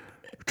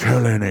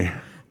 Tell Lenny.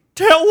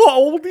 Tell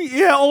old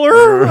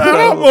Yeller that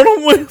I'm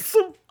gonna win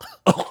some.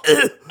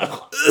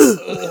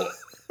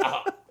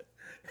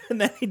 And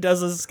then he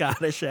does a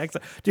Scottish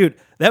accent. Dude,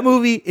 that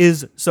movie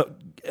is so.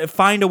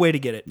 Find a way to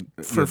get it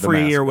for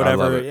free Mask. or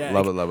whatever. I love it. Yeah.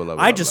 Love it.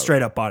 I just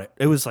straight up bought it.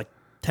 It was like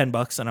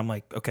 $10, and I'm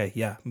like, okay,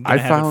 yeah, I'm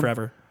gonna have it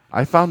forever.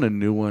 I found a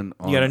new one.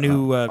 On, You got a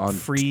new on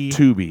free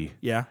Tubi.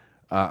 Yeah.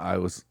 I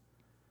was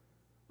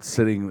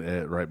sitting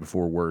right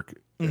before work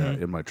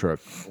Mm-hmm. in my truck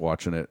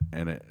watching it,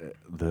 and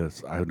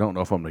I don't know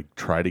if I'm going to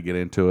try to get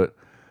into it,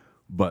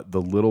 but the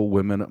Little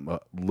Women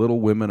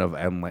of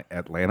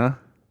Atlanta.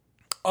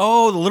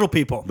 Oh, the little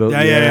people.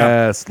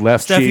 Yes,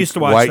 left Steph cheek, used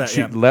to watch white that,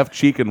 cheek, yeah. left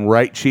cheek, and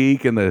right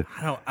cheek, and the.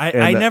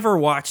 I never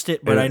watched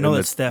it, but I know and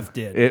that Steph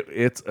did.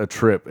 It's a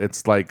trip.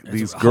 It's like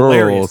these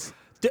Hilarious.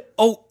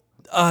 girls.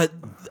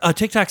 A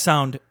TikTok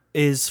sound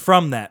is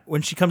from that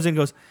when she comes in and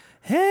goes,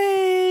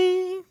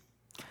 "Hey,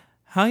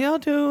 how y'all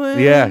doing?"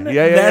 Yeah.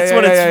 That's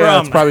what it's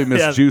from. It's probably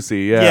Miss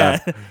Juicy. Yeah.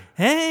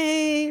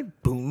 Hey,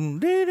 boom,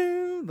 doo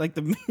doo, like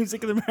the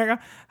music in the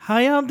background. How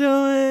y'all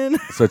doing?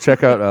 So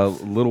check out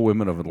Little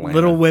Women of Atlanta.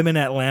 Little Women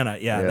Atlanta.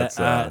 Yeah.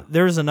 Yeah,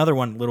 there was another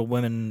one, Little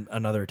Women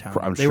Another Town.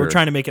 I'm they were sure.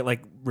 trying to make it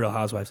like Real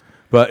Housewives.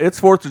 But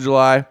it's 4th of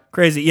July.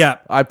 Crazy. Yeah.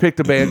 I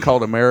picked a band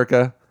called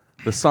America.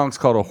 The song's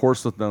called A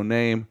Horse with No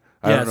Name.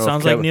 Yeah. It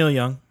sounds like Neil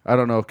Young. I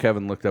don't know if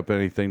Kevin looked up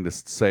anything to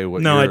say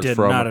what No, year I it's did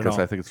from, not at because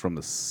all. I think it's from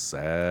the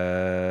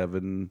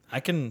 7. I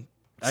can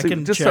Just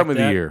check tell me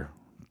that. the year.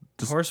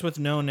 Horse with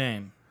No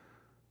Name.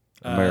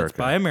 America. It's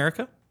by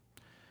America.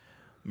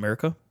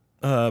 America.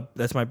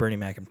 That's my Bernie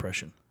Mac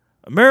impression.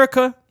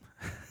 America.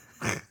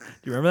 Do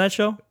you remember that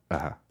show?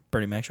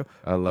 Bernie Mac show.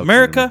 I love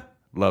America.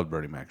 Loved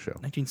Bernie Mac show.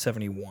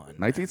 1971.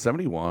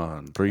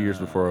 1971, 3 years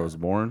before I was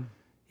born.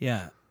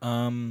 Yeah.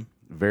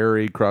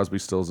 Very Crosby,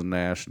 Stills and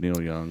Nash,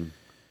 Neil Young.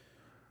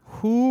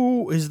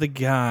 Who is the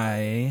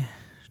guy?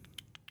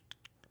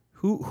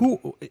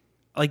 Who?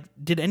 Like,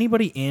 did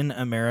anybody in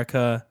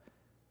America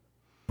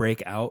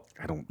break out?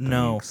 I don't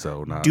No. think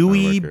so. Not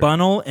Dewey record.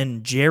 Bunnell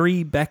and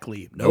Jerry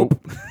Beckley.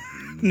 Nope.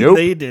 Nope.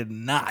 They did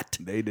not.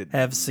 They did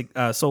have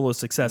solo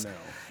success.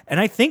 And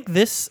I think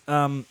this,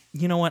 you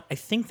know what? I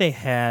think they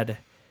had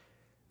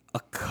a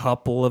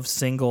couple of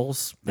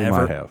singles They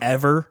might have.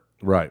 ever,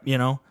 Right. you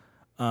know,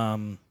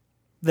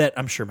 that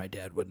I'm sure my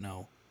dad would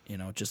know, you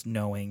know, just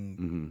knowing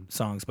Mm-hmm.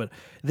 songs. But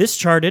this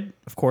charted,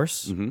 of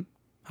course,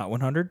 Hot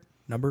 100,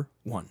 number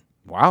 1.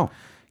 Wow.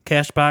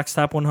 Cashbox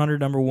Top 100,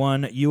 number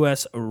 1.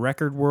 U.S.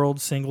 Record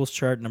World Singles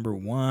Chart, number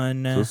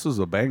 1. So this is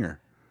a banger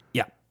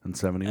Yeah. in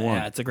 71.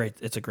 Yeah, it's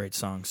a great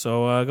song.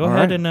 So go All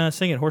ahead right. and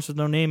sing it. Horse with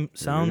No Name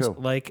sounds go.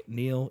 like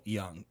Neil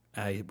Young.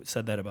 I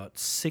said that about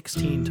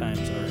 16 times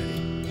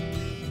already.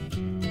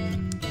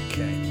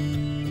 Okay.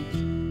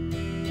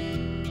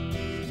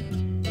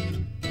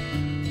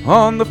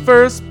 On the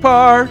first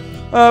part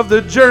of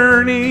the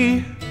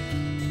journey,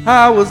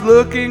 I was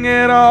looking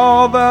at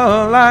all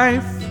the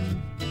life.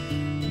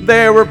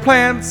 There were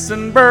plants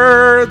and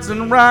birds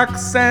and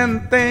rocks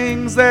and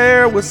things.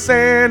 There was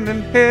sand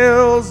and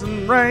hills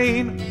and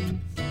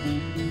rain.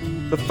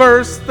 The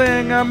first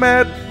thing I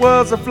met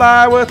was a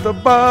fly with a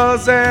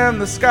buzz and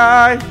the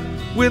sky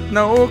with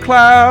no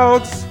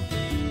clouds.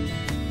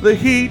 The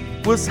heat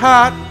was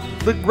hot,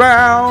 the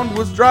ground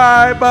was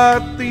dry,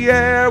 but the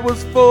air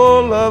was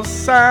full of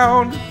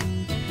sound.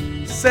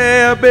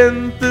 Say I've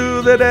been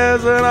through the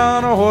desert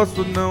on a horse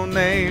with no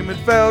name. It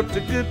felt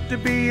too good to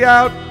be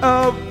out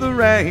of the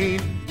rain.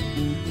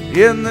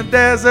 In the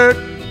desert,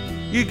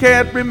 you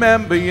can't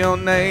remember your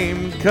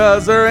name,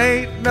 'cause there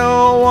ain't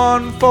no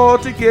one for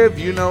to give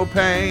you no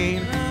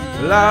pain.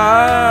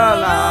 La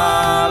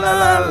la la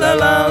la la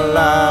la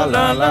la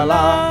la la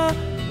la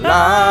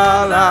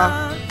la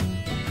la.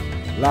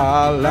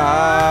 La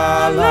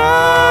la la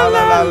la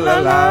la la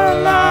la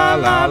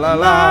la la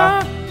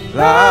la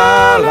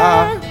la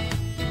la.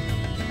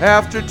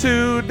 After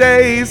 2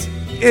 days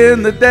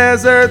in the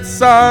desert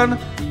sun,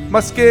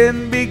 my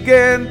skin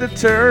began to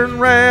turn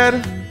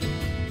red.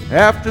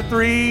 After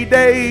 3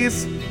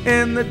 days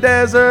in the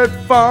desert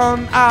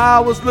fun, I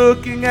was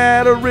looking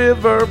at a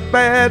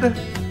riverbed.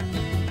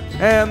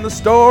 And the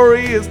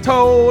story is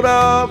told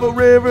of a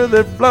river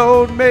that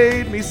flowed,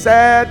 made me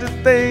sad to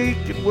think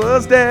it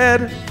was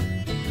dead.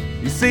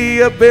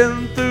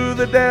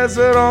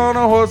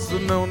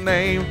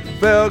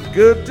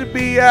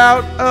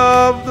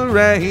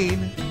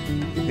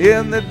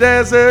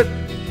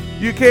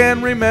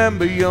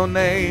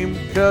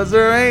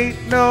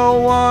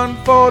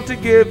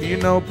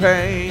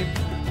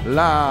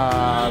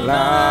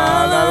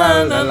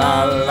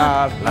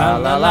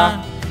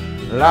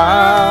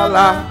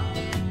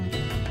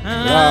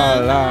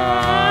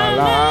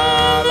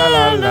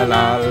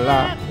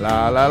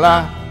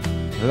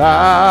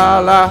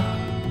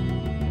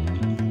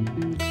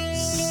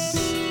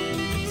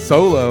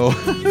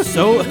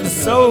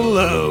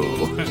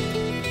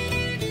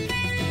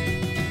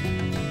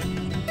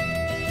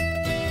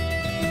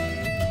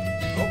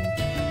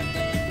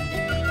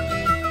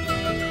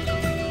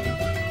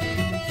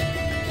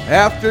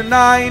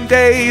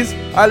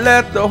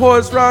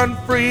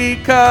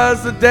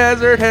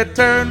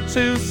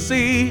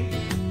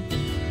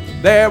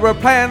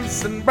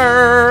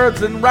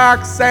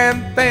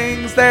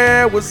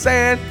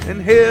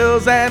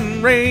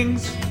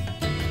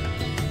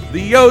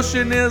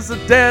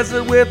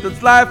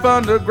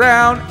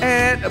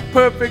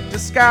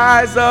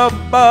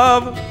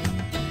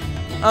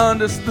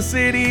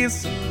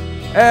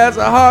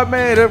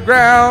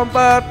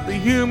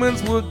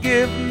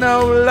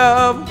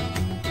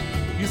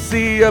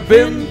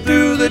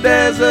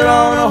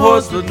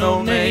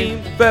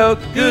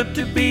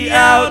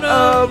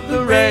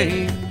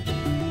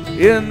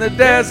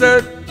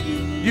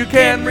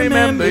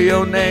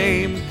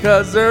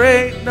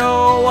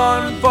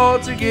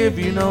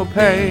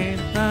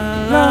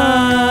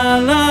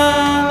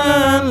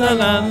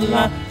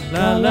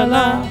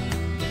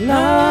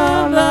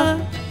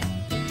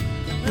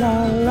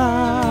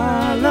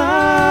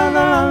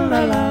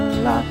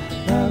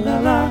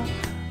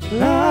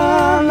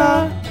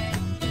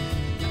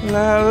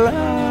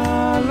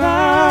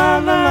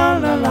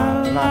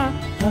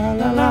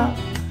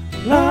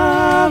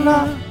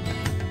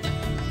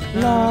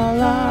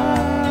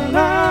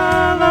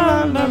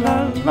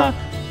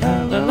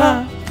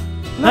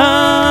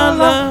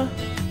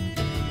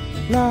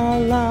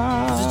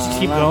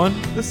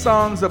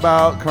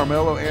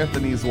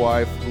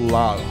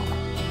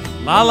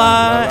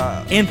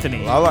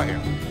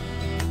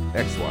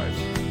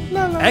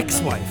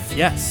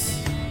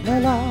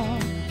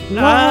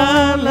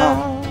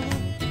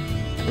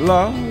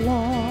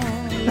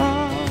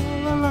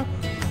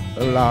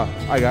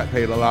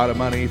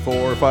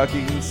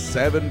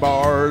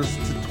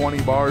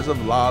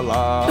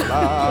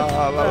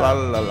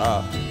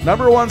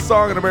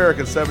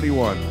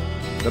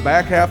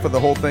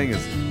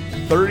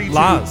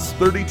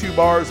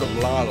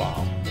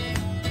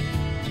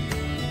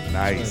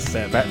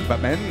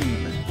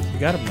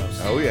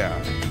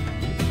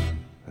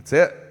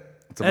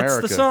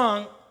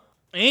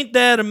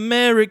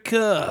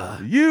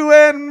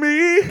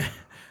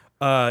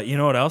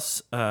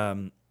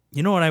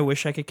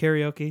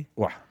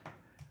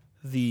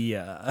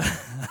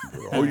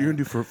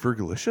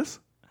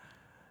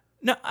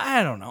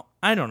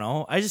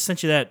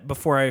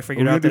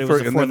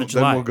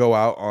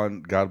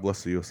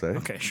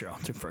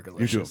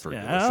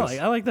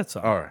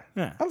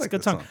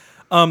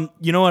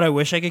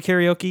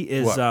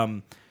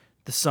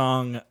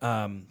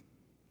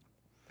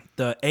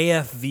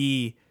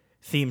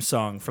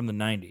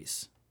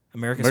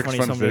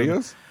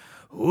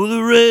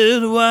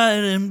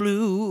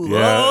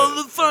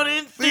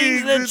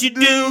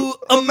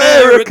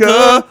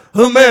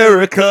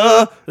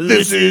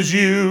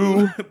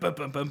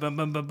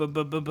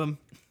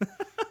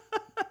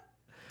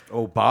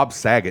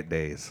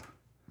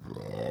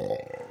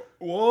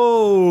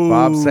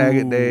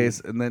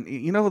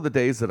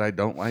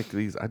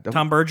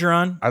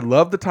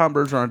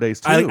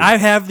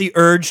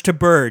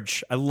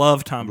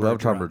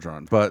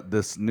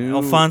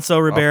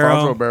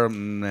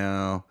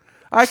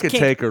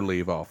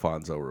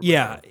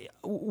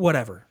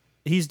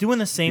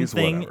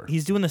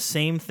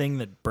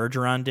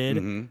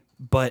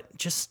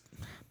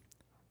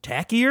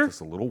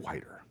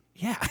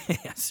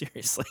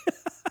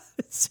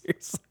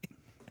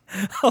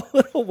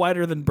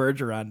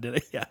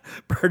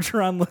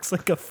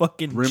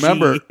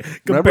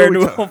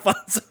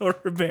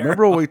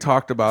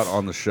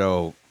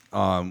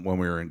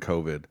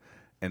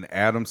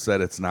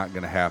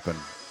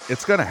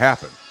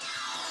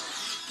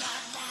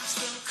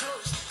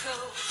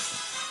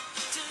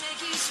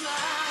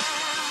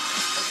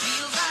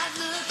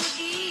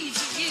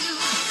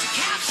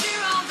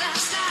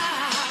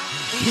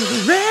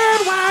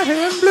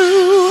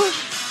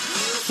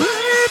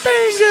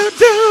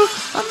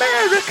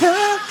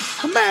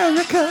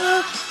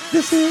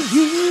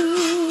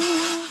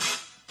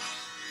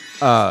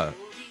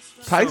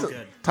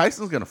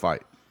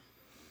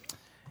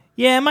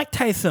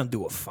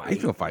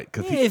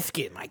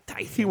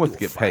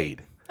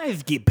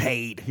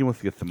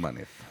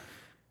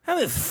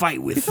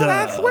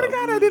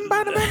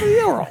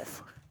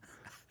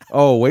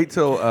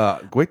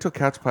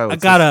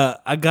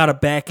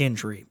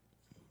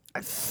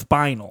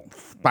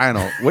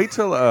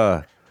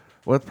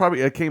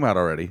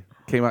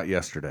 Came out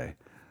yesterday.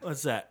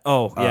 What's that?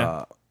 Oh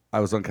yeah. I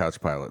was on Couch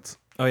Pilots,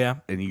 Oh yeah.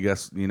 and you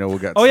guess you know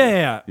what got? Oh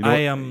yeah. You know, I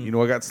you know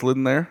what got slid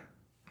in there?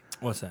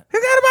 What's that? He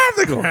got a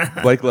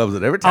bicycle. Blake loves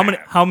it every time.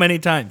 How many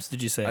times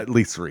did you say? At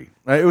least 3.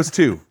 It was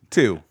 2.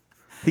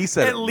 He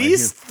said At it,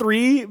 least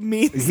 3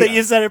 means that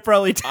you said it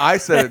probably. I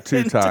said it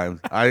 2 times.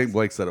 I think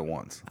Blake said it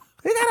once.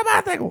 He got a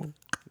bicycle.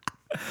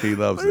 He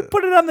loves it.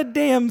 Put it on the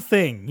damn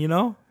thing, you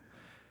know.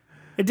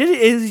 He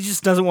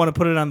just doesn't want to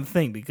put it on the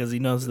thing because he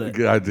knows that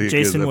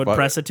Jason would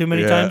press it too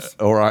many times.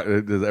 Or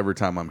every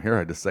time I'm here,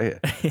 I just say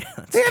it. He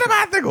got a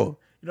bicycle.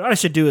 You know what I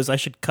should do is I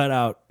should cut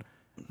out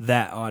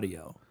that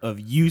audio of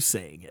you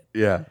saying it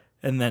Yeah.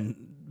 and then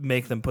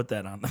make them put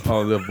that on the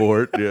On the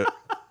board. Yeah.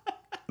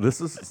 This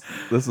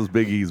is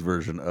Big E's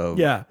version of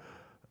yeah.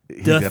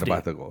 He got a Dusty.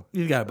 bicycle.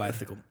 You got a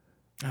bicycle.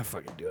 I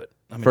fucking do it.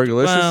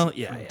 Fergalicious? Well,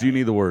 yeah. Do you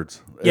need the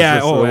words? Yeah.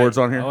 Is this the words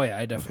on here? Oh yeah,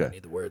 I definitely Okay.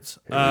 need the words.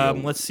 we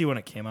go. Let's see when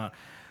it came out.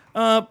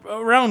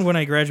 Around when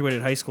I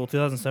graduated high school,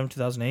 2007,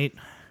 2008,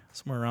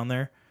 somewhere around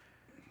there.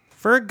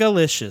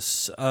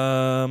 Fergalicious.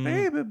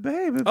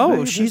 Baby. Oh,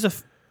 baby. she's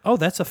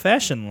that's a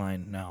fashion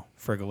line now.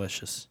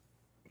 Fergalicious.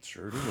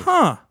 Sure it is.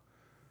 Huh.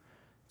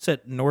 It's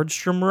at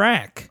Nordstrom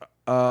Rack.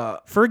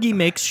 Fergie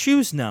makes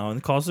shoes now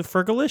and calls it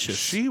Fergalicious.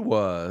 She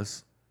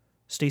was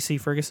Stacey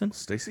Ferguson.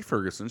 Stacey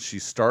Ferguson. She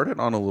started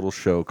on a little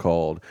show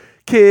called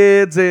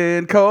Kids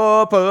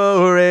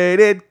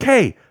Incorporated.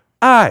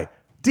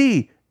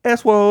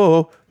 KIDS.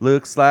 Whoa,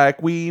 looks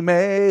like we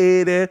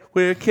made it.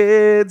 We're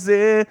Kids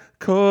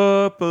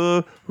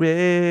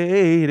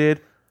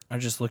Incorporated. I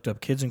just looked up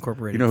Kids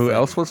Incorporated. You know who Fergie.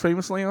 else was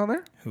famously on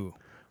there? Who?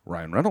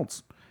 Ryan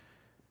Reynolds.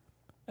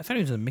 I thought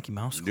he was in the Mickey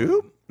Mouse Club.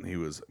 Nope. He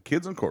was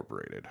Kids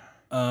Incorporated.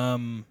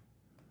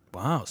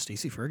 Wow,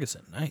 Stacey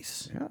Ferguson.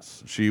 Nice.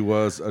 Yes. She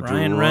was a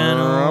Ryan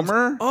Reynolds.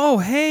 drummer. Oh,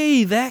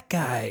 hey, that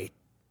guy.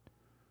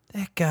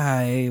 That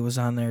guy was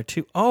on there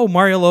too. Oh,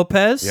 Mario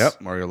Lopez. Yep.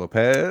 Mario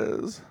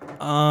Lopez.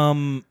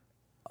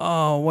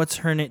 Oh, what's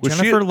her name? Was she-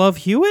 Jennifer Love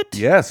Hewitt?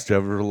 Yes.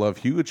 Jennifer Love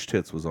Huge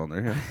Tits was on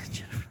there.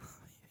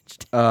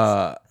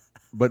 Yeah.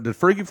 But did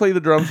Fergie play the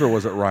drums or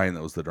was it Ryan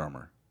that was the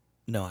drummer?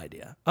 No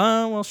idea.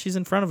 Well, she's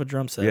in front of a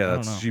drum set. Yeah, I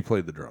don't know. she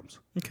played the drums.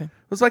 Okay. It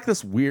was like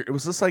this weird. It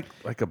was just like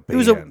a It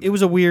band.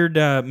 was a weird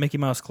Mickey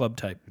Mouse Club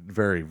type.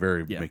 very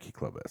Yeah. Mickey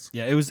Club-esque.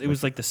 Yeah, it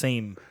was like the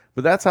same.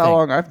 But that's how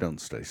long I've known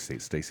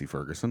Stacey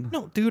Ferguson.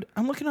 No, dude,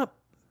 I'm looking up.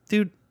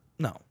 Dude,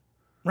 no,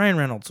 Ryan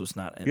Reynolds was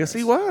not in Yes,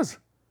 this. he was.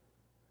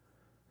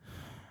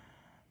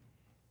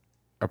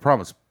 I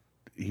promise,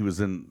 he was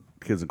in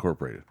Kids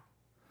Incorporated.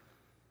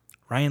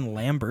 Ryan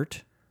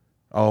Lambert.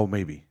 Oh,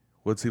 maybe.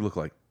 What's he look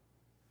like?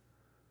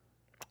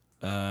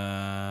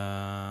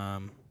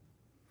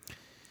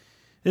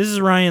 This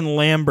is Ryan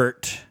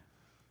Lambert.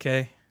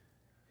 Okay.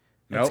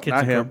 No, Kids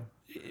not him.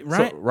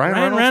 Ryan, So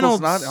Ryan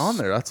Reynolds was not on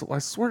there. I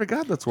swear to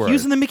God, that's where He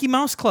was in the Mickey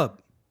Mouse Club.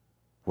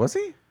 was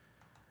he?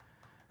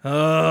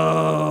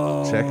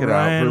 Oh, Check it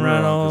Ryan out,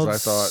 Reynolds.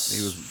 because I thought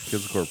he was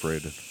Kids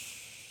Incorporated.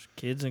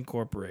 Kids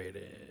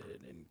Incorporated.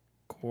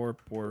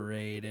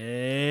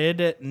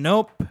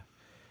 Nope.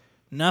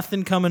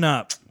 Nothing coming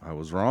up. I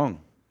was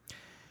wrong.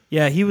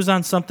 Yeah, he was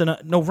on something.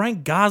 No,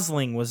 Ryan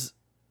Gosling was.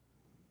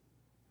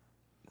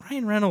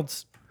 Ryan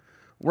Reynolds.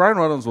 Ryan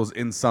Reynolds was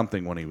in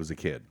something when he was a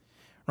kid.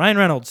 Ryan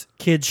Reynolds,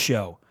 kids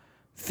show.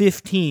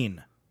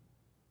 15.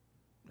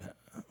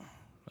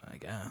 I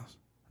guess.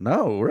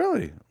 No,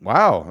 really?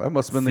 Wow, that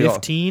must have been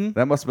 15?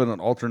 That must have been an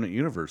alternate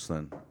universe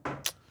then.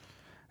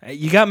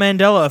 You got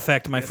Mandela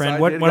effect, my friend. I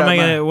What did am got I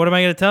gonna what am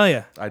I gonna tell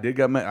you? I have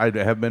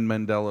been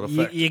Mandela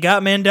effect. You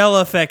got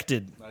Mandela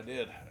affected. I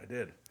did.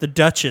 The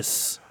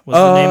Duchess was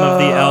the name of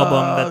the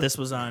album that this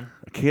was on.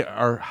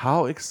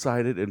 How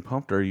excited and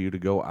pumped are you to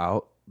go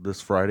out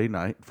this Friday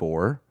night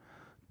for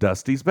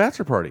Dusty's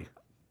bachelor party?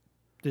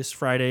 This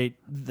Friday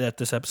that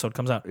this episode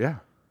comes out. Yeah,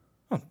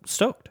 Oh,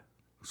 stoked.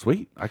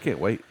 sweet. I can't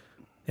wait.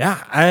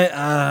 Yeah,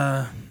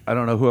 I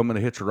don't know who I'm going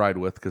to hitch a ride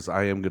with because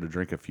I am going to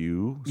drink a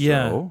few.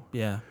 yeah, So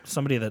yeah.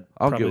 Somebody that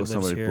I'll probably get with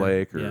lives somebody, here.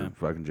 Blake or yeah.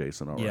 fucking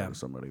Jason. I'll Yeah. ride with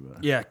somebody.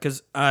 But Yeah,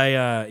 because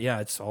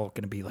it's all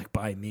gonna be like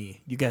by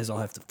me. You guys all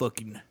have to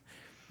fucking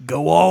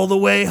go all the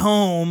way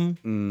home.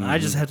 I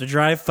just have to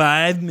drive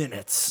 5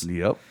 minutes.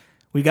 Yep.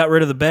 We got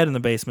rid of the bed in the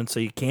basement, so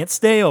you can't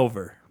stay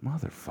over.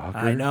 Motherfucker.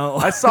 I know.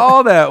 I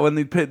saw that when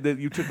that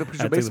you took the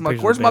picture I of took the the basement. I'm like, picture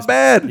of where's the my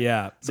basement. bed?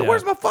 Yeah. So yeah.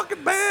 where's my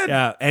fucking bed?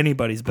 Yeah,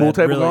 anybody's bed. Pool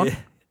table really.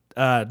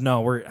 gone?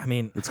 No,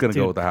 It's going to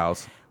go with the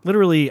house.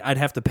 Literally, I'd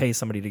have to pay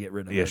somebody to get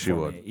rid of it. Yes, you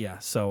for would. me. Yeah,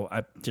 so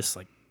I just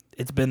like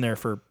it's been there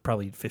for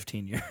probably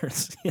 15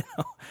 years. You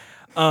know.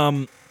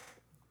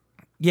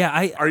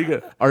 Yeah, Are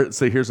you gonna?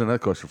 So here's another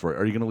question for you.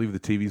 Are you going to leave the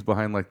TVs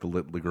behind like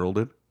the girl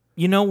did?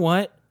 You know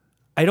what?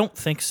 I don't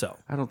think so.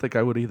 I don't think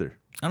I would either.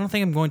 I don't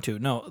think I'm going to.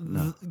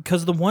 No,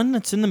 because the one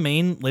that's in the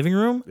main living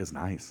room, It's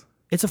nice.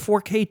 it's a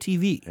 4K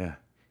TV, Yeah.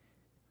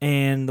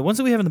 and the ones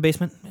that we have in the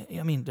basement,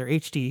 I mean, they're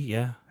HD.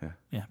 Yeah,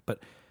 Yeah. but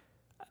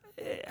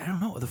I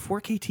don't know. The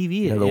 4K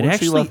TV, Yeah, the it one she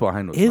actually left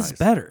behind was is nice.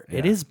 better.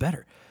 It Yeah. is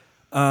better.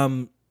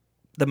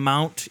 The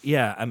mount,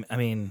 yeah. I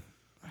mean,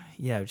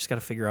 yeah. We just got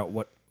to figure out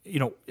what.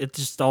 It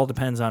just all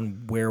depends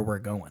on where we're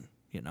going.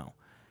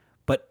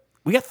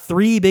 We got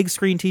 3 big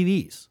screen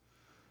TVs.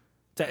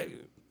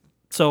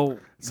 So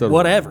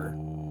whatever.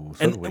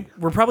 So do we.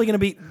 We're probably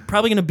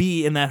gonna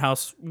be in that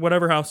house,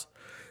 whatever house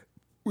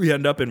we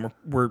end up in.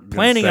 We're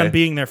planning stay. on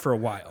being there for a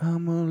while.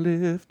 I'm gonna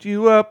lift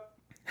you up.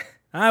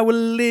 I will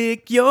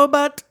lick your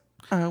butt.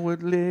 I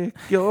would lick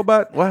your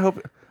butt. Well, I hope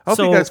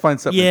you guys find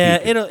something. Yeah,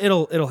 to peek at.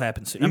 it'll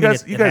happen soon. You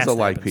guys will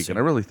like peeking.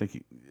 I really think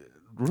you.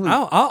 Really,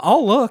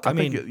 I'll look. I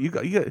mean,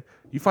 think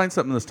you find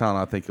something in this town.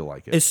 I think you'll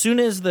like it. as soon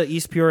as the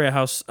East Peoria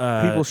house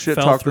People shit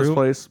fell talk through, this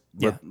place,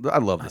 yeah. but I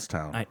love this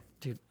town.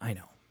 I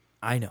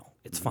know.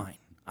 It's fine.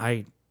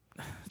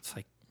 It's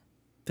like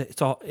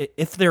it's all.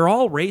 If they're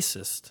all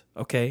racist,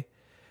 okay,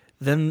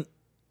 then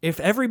if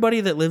everybody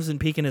that lives in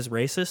Pekin is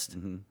racist,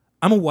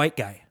 I'm a white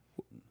guy.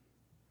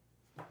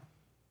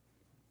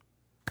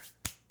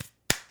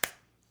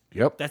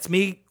 Yep. That's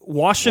me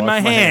washing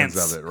Wash my hands.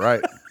 of it,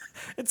 right?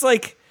 It's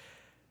like,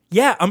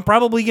 yeah, I'm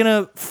probably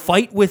gonna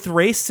fight with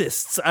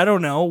racists. I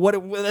don't know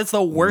that's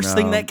the worst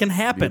thing that can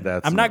happen.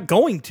 Dude, I'm not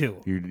going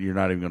to. You're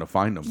not even going to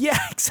find them. Yeah,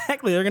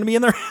 exactly. They're gonna be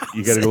in their house.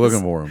 You got to go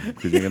looking for them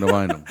because you're going to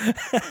find them.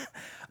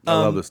 I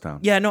love this town.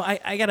 Yeah, no,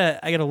 I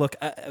gotta look,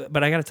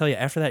 but I gotta tell you,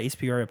 after that East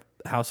Peoria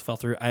house fell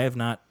through, I have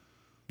not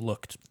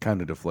looked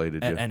Kind of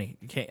deflated at you. any.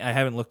 I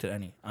haven't looked at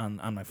any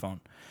on my phone.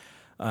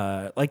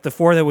 Like the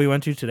 4 that we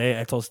went to today,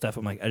 I told Steph,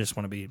 I'm like, I just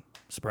want to be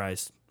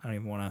surprised. I don't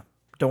even want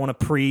to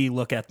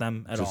pre-look at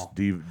them at all.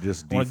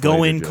 Just I want to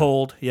go in deflated you.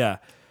 cold, yeah,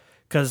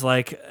 because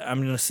like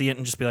I'm gonna see it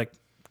and just be like,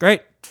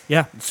 great,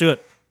 yeah, let's do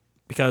it,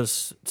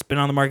 because it's been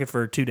on the market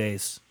for 2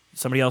 days.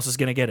 Somebody else is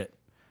gonna get it.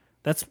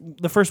 That's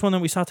the first one that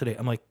we saw today.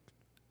 I'm like,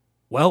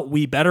 well,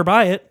 we better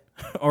buy it,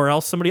 or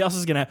else somebody else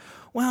is gonna.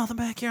 Well, the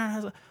backyard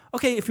has.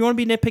 Okay, if you want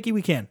to be nitpicky,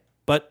 we can,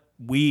 but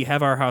we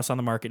have our house on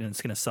the market and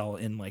it's gonna sell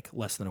in like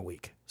less than a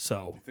week.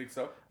 So You think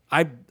so?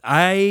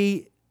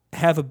 I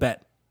have a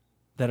bet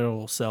that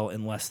it'll sell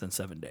in less than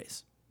 7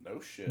 days.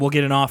 No shit. We'll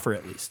get an offer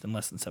at least in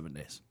less than 7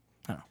 days.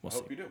 I don't know. We'll see.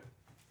 Hope you do.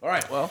 All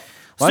right. Well,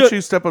 why don't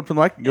you step up to the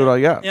mic and go to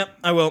yeah? Yep,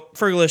 I will.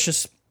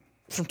 Fergalicious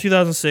from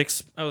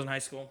 2006. I was in high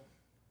school.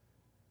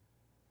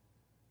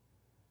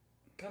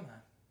 Come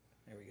on.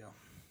 There we go.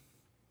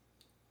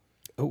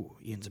 Oh,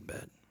 Ian's in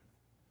bed.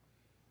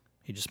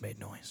 He just made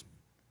noise.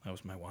 That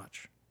was my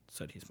watch. It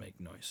said he's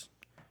making noise.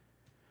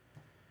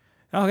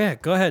 Oh, yeah.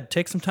 Go ahead.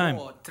 Take some time.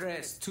 4, 3,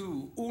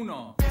 2, 1.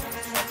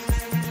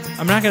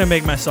 I'm not going to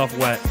make myself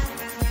wet.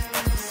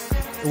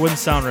 It wouldn't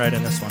sound right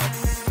in this one.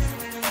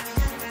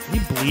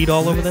 Did he bleed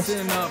all over this?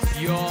 Listen up,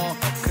 y'all,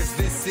 'cause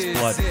this is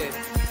blood. it.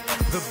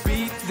 The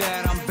beat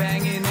that I'm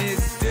banging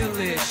is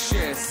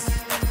delicious.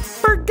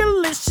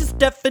 Fergalicious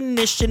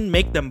definition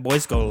make them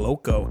boys go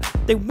loco.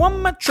 They want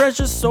my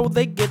treasures so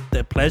they get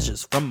their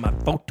pleasures from my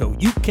photo.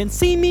 You can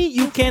see me,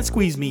 you can't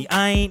squeeze me.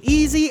 I ain't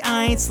easy,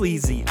 I ain't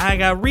sleazy. I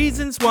got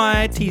reasons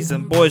why I tease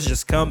them. Boys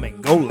just come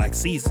and go like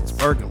seasons.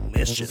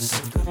 Fergalicious.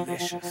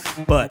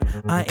 But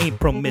I ain't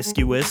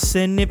promiscuous,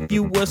 and if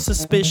you were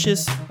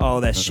suspicious,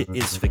 all that shit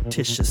is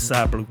fictitious.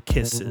 I blew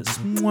kisses.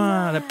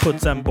 Mwah, that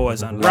puts them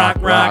boys on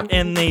rock,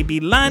 and they be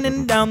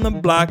lining down the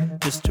block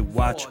just to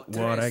watch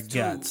what I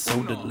got.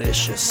 So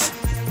delicious.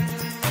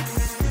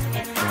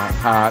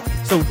 Hot.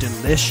 So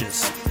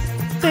delicious.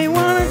 They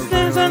wanna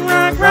dance on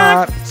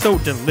rock. So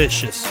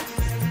delicious.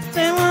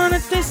 They wanna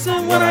taste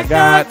of what I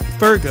got.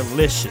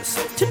 Fergalicious.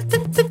 Taste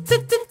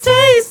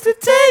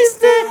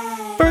it.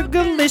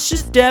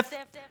 Fergalicious def.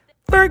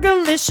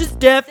 Fergalicious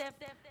def.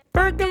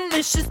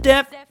 Fergalicious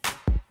def.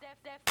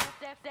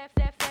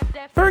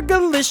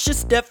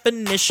 Fergalicious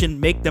definition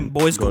make them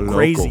boys go Go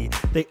crazy.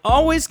 loco. They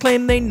always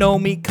claim they know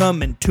me,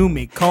 coming to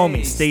me, call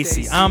me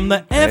Stacy. I'm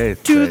the F Hey,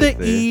 to the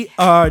Stacy. E,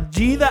 R,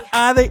 G, the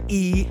I, the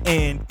E,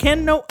 and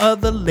can no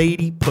other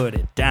lady put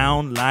it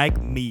down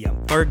like me?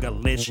 I'm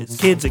Fergalicious,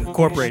 Kids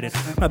Incorporated,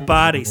 my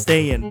body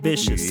staying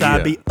vicious.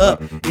 I be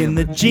up in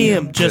the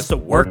gym just a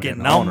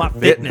working on my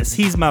fitness.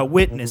 He's my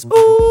witness.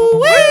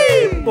 Ooh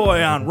wee,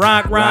 boy on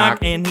rock,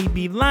 and he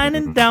be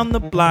lining down the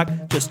block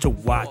just to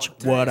watch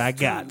what I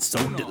got. So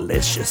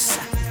delicious.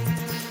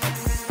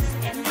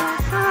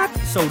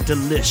 So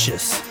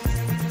delicious.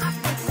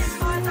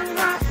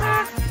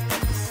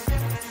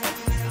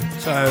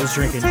 Sorry, I was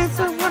drinking.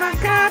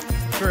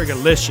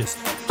 Fergalicious.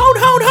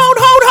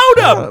 Hold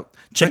up.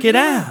 Check it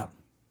out.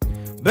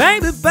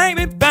 Baby,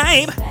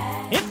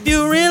 if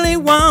you really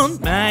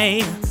want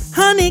me,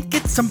 honey,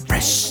 get some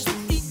fresh.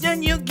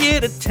 Then you'll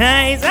get a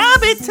taste. I'll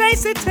be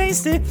tasty.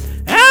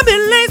 I'll be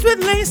laced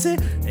with lacy.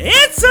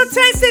 It's so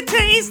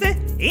tasty.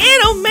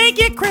 It'll make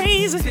you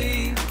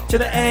crazy. To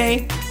the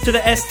A, to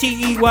the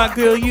S-T-E-Y,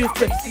 girl, you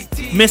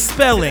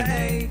misspelling.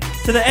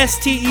 To the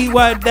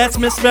S-T-E-Y, that's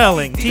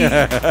misspelling. T to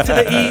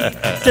the E,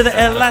 to the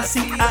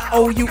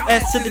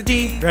L-I-C-I-O-U-S to the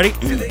D. Ready?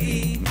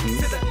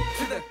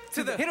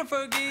 to the hit a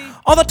Fergie.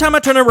 All the time I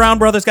turn around,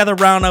 brothers gather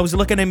round. I was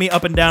looking at me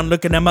up and down,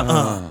 looking at my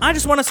I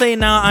just want to say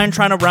now, I ain't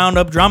trying to round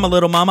up drama,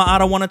 little mama. I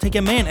don't want to take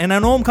your man. And I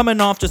know I'm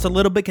coming off just a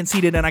little bit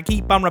conceited. And I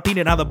keep on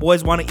repeating how the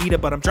boys want to eat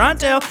it. But I'm trying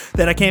to tell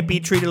that I can't be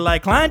treated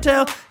like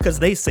clientele. Cause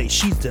they say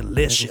she's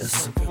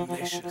delicious.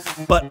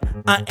 But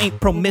I ain't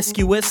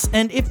promiscuous.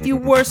 And if you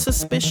were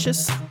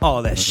suspicious,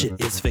 all that shit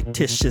is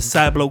fictitious.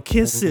 I blow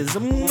kisses.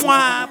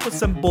 Mwah, put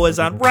some boys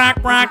on rock.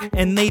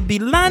 And they be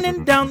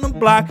lining down the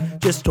block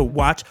just to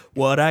watch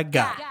what I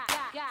got.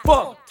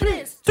 4,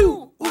 3,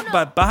 2,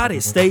 my body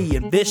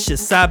staying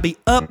vicious. I be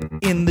up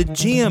in the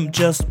gym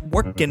just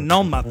working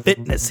on my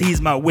fitness.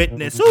 He's my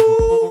witness.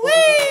 Ooh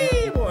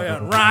wee, boy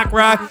on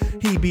rock.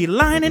 He be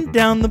lining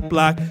down the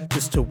block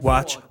just to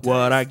watch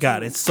what I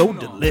got. It's so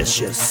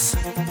delicious.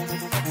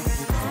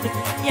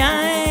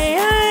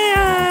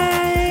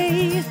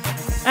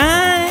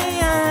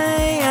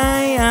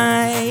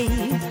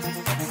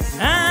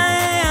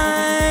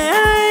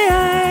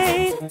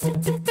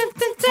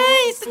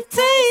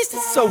 Taste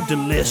is so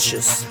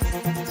delicious.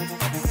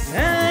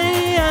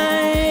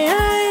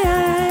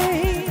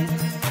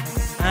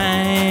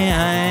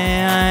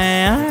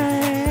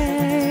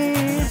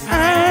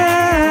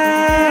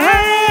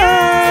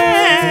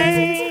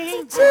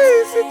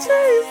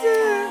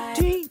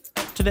 T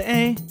to the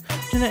A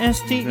to the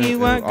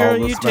S-T-E-Y, girl,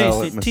 you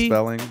taste it. T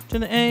misspelling. to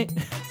the A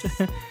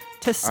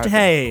to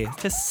stay.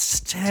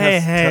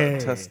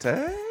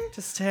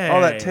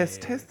 Oh, that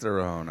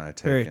testosterone I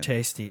take. Very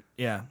tasty.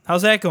 Yeah.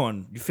 How's that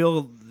going? You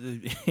feel?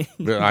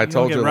 I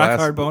told you rock last.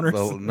 hard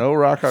boners. No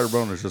rock hard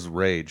boners, just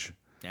rage.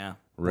 Yeah.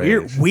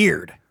 Rage.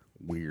 Weird.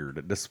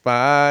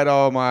 Despite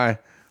all my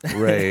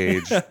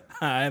rage,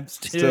 I'm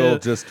still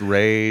just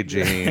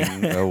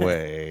raging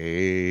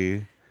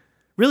away.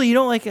 Really, you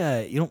don't like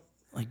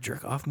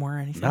jerk off more or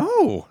anything?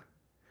 No,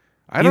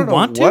 I don't know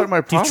want what to? my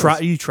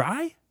problem. You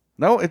try?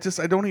 No, it just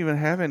I don't even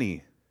have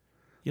any.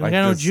 You don't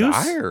got no juice?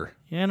 Desire.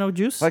 Yeah, no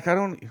juice. Like I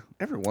don't.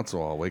 Every once in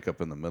a while, I'll wake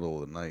up in the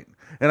middle of the night,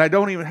 and I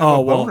don't even have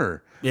a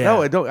boner. Yeah.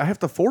 No, I don't. I have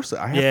to force it.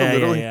 I have to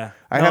literally. Yeah.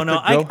 I have to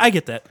go. I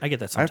get that. I get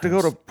that. I have to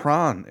go to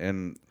prawn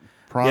and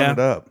prawn it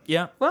up.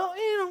 Yeah. Well,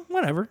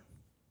 whatever.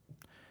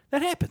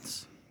 That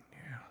happens.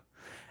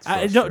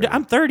 Yeah.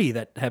 I'm 30.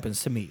 That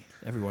happens to me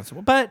every once in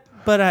a while.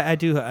 But I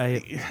do.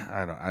 I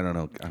don't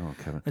know,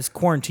 Kevin. This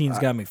quarantine's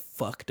got me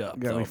fucked up.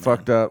 Got me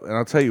fucked up, and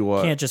I'll tell you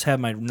what. Can't just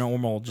have my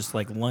normal, just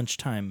like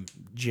lunchtime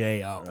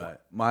J out. Right.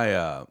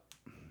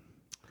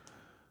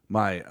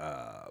 My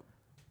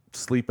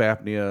sleep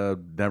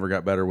apnea never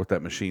got better with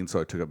that machine, so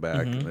I took it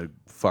back, and it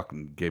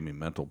fucking gave me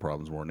mental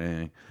problems more than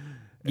anything.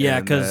 Yeah,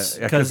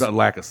 because of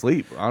lack of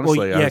sleep.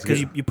 Honestly,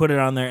 because you put it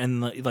on there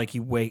and like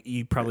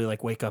you probably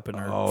like wake up and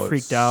are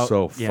freaked out.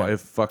 So it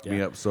fucked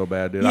me up so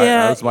bad, dude. Yeah,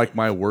 that was like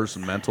my worst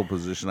mental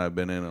position I've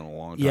been in a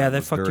long time. Yeah,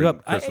 that fucked you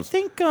up. Christmas. I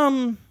think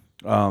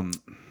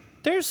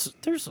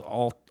there's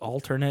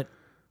alternate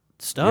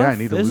stuff. Yeah, I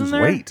need to lose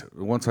there? weight.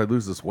 Once I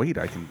lose this weight,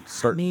 I can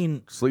start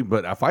sleep.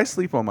 But if I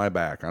sleep on my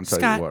back, I'll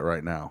tell you what,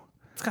 right now,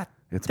 Scott,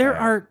 it's there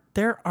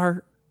bad.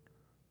 are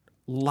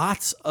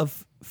lots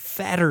of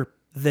fatter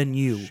than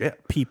you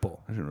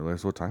people. I didn't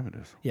realize what time it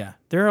is. Yeah,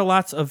 there are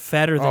lots of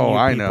fatter than you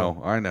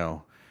people. I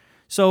know.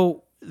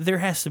 So there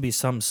has to be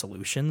some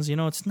solutions.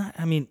 It's not.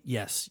 I mean,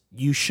 yes,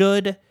 you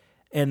should,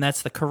 and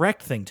that's the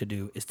correct thing to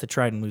do is to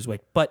try and lose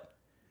weight. But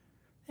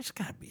there's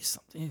got to be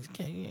something.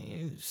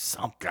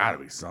 Got to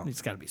be something.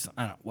 It's got to be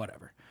something. I don't know.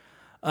 Whatever.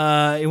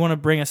 You want to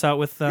bring us out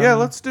with?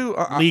 Let's do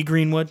Lee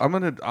Greenwood.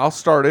 I'll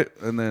start it,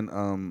 and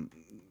then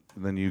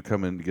you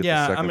come in to get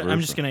the second verse. I'm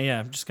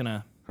just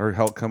gonna. Or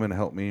come in and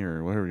help me,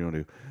 or whatever you want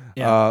to do.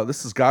 Yeah.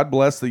 This is God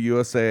Bless the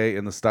USA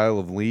in the style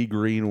of Lee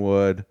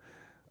Greenwood.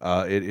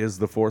 It is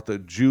the 4th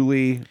of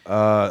July.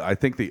 I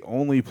think the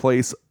only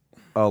place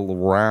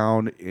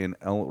around in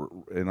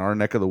our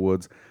neck of the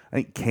woods, I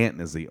think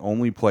Canton is the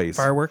only place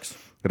Fireworks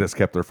that has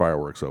kept their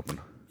fireworks open.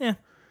 Yeah.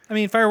 I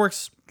mean,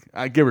 fireworks.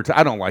 I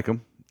don't like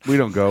them. We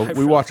don't go.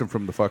 We watch them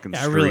from the fucking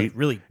street. I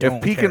really don't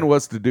If Pekin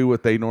was to do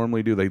what they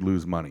normally do, they'd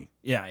lose money.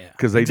 Yeah.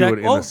 Because they do it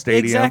in the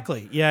stadium.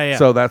 Exactly. Yeah.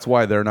 So that's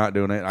why they're not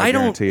doing it. I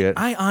guarantee it.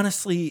 I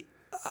honestly,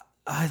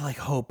 I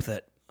hope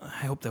that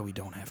we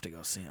don't have to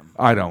go see him.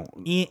 I don't.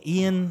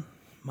 Ian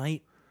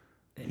might.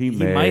 He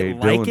might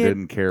Dylan like it.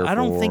 didn't care. I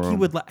don't think him. he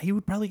would. He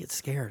would probably get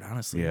scared.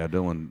 Honestly. Yeah,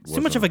 Dylan. It's too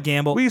much of a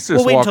gamble. We used to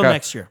we'll wait until out,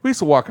 next year. We used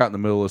to walk out in the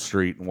middle of the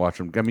street and watch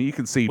them. I mean, you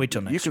can see. Wait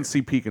till next year.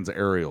 See Pekin's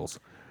aerials.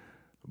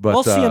 But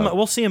we'll see him.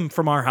 We'll see him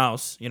from our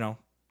house.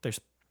 There's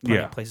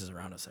plenty of places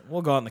around us.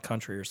 We'll go out in the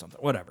country or something.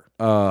 Whatever.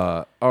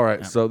 All right.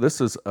 Yeah. So this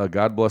is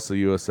God Bless the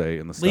USA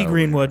in the style Lee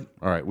Greenwood.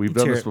 All right, we've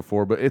done this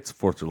before, but it's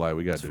 4th of July.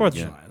 We got to do it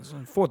again.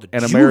 4th of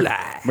and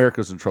July.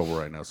 America's in trouble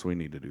right now, so we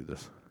need to do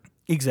this.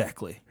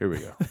 Exactly. Here we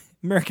go.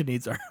 America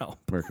needs our help.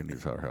 America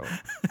needs our help.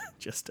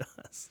 Just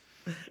us.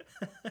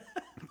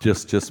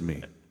 Just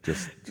me.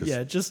 Just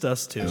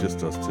us two.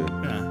 Just us two.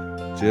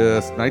 Yeah.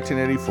 Just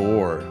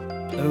 1984.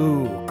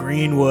 Ooh,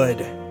 Greenwood.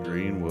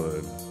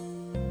 Greenwood.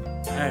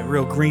 All right,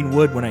 real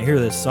Greenwood when I hear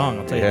this song,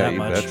 I'll tell you that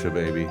much. Yeah, you betcha,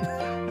 baby.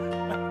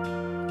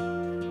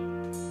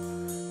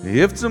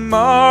 If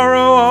tomorrow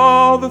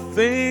all the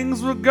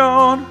things were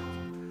gone,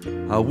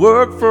 I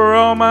worked for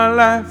all my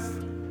life,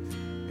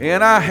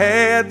 and I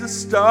had to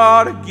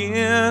start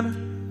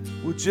again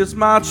with just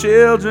my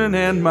children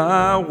and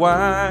my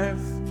wife.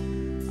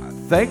 I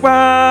thank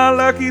my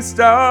lucky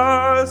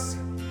stars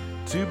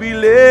to be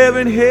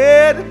living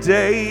here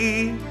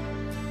today,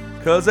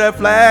 'cause that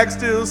flag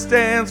still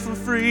stands for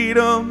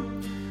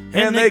freedom,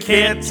 and they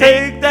can't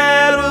take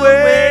that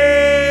away.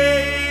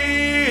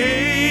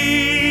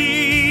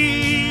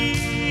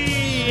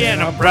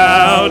 And I'm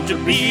proud to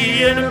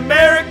be an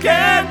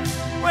American,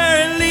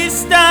 where at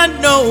least I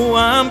know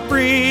I'm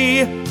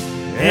free.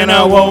 And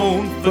I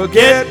won't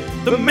forget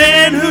the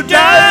man who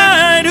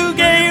died, who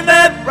gave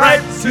that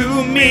right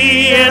to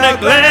me. And I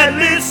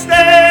gladly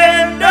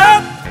stand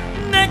up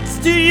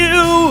next to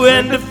you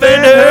and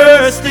defend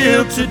her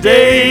still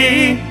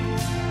today.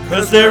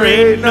 'Cause there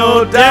ain't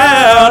no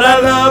doubt I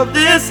love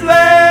this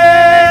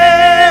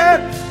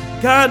land.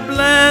 God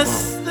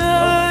bless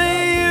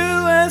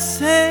the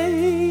USA.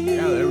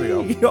 Yeah, there we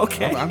go.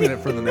 Okay. I'm in it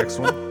for the next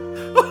one.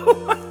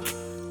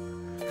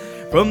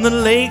 From the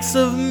lakes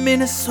of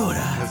Minnesota.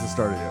 Hasn't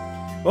started yet.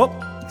 Oh,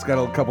 It's got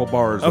a couple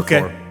bars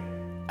okay. before.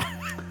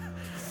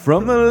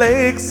 From the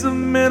lakes of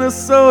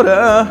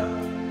Minnesota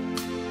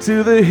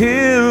to the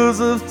hills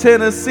of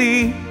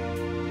Tennessee,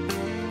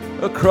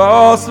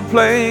 across the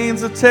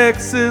plains of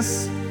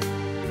Texas,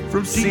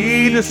 from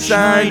sea to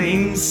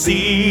shining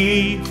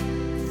sea,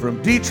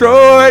 from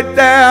Detroit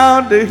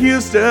down to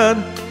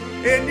Houston,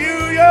 in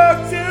New York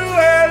to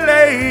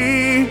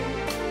LA,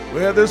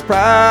 where there's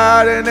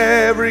pride in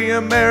every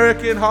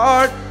American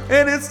heart,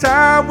 and it's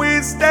time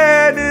we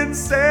stand and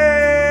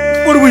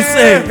say, What do we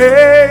say?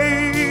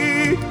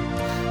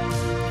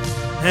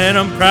 And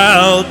I'm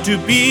proud to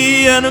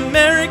be an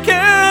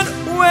American,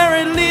 where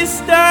at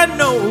least I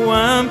know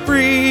I'm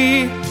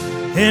free.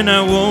 And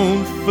I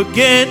won't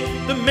forget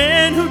the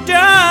man who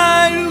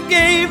died, who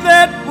gave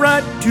that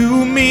right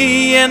to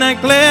me. And I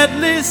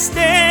gladly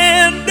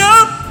stand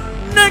up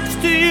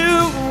next to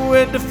you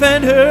and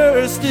defend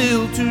her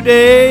still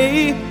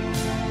today.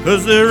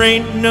 'Cause there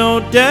ain't no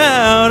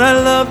doubt I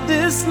love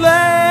this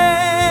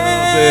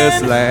land.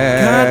 This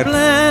land. God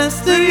bless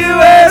the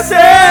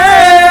USA.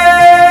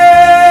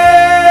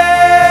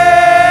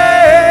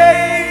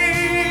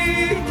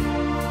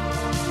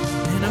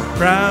 And I'm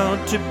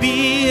proud to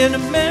be an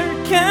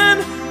American,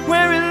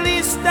 where at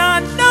least I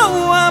know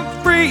I'm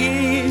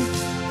free.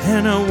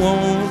 And I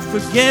won't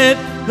forget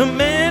the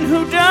man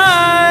who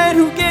died,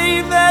 who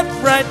gave that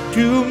right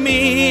to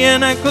me.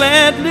 And I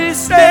gladly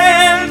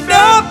stand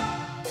up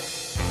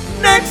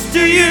next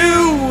to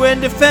you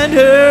and defend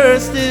her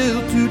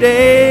still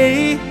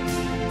today.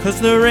 'Cause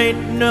there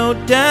ain't no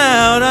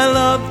doubt I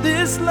love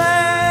this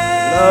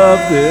land.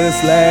 Love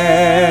this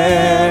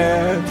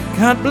land.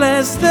 God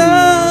bless the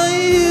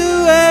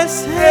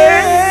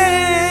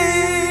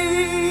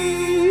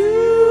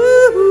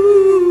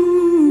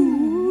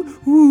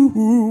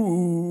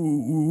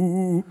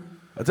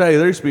USA. I tell you,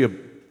 there used to be a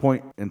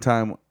point in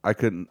time I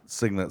couldn't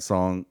sing that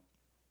song.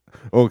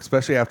 Oh,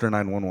 especially after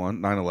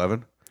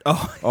 9/11.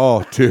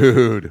 Oh,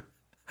 dude.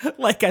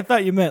 Like, I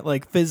thought you meant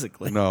like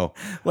physically. No.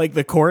 Like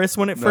the chorus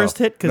when it No. first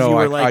hit, because No, you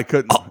were I like,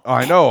 couldn't. Oh,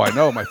 I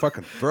know. My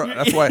fucking throat.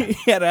 That's why. you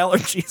had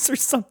allergies or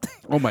something.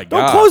 Oh my Don't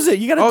god! close it.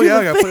 You gotta do yeah, the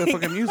I gotta thing. play the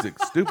fucking music.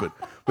 Stupid.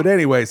 But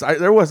anyways,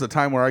 there was a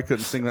time where I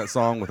couldn't sing that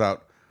song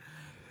without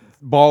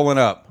balling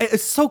up.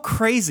 It's so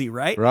crazy,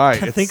 right? Right.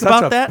 To It's think such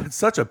about a, that. It's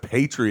such a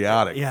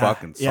patriotic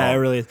fucking song. Yeah, it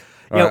really is.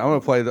 All Yeah, right, I'm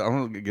gonna play. I'm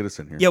gonna get us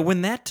in here. yeah,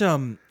 when that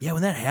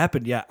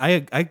happened, yeah,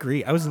 I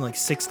agree. I was in like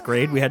 6th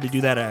grade. We had to do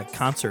that at a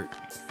concert,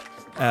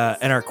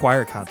 in our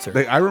choir concert.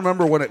 I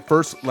remember when it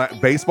first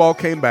baseball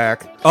came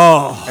back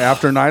Oh,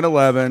 after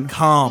 9/11.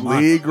 Come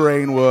on. Lee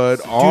Greenwood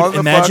on the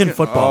imagine fucking,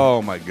 football.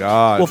 Oh my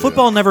god. well, dude.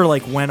 football never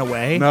like went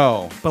away.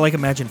 No. But like,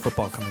 imagine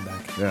football coming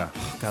back. Yeah.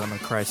 God, I'm gonna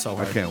cry so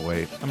hard. I can't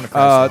wait. I'm gonna cry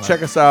so hard.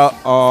 Check us out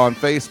on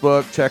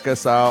Facebook. Check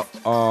us out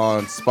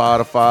on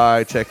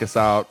Spotify. Check us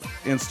out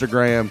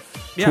Instagram,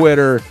 Yeah.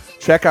 Twitter.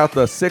 Check out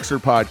the Sixer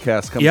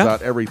podcast. Comes Yeah.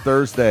 out every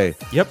Thursday.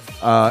 Yep.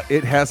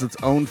 It has its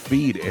own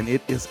feed, and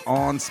it is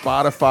on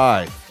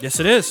Spotify.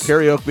 Yes, it is.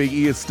 Karaoke Big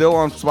E is still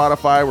on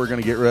Spotify. We're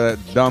going to get rid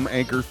of that dumb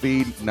anchor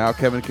feed. Now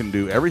Kevin can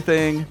do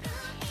everything.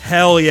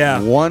 Hell yeah.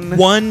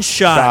 One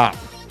shot. stop.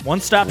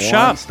 One-stop One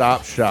shop.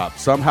 stop shop.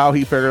 Somehow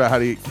he figured out how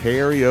to get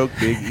Karaoke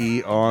Big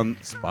E on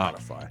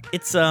Spotify.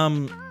 It's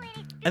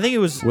I think it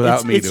was Without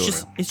it's, me it's doing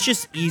just it. it's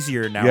just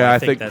easier now. Yeah, I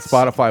think think that's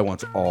Spotify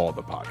wants all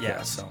the podcasts.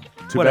 Yeah, so,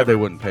 Too whatever. bad they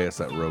wouldn't pay us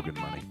that Rogan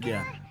money.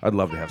 Yeah. I'd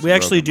love to have some We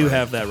actually Rogan do money.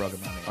 have that Rogan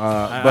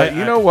money. But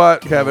you know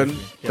what, Kevin?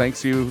 Yeah.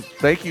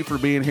 Thank you for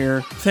being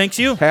here. Thanks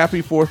you.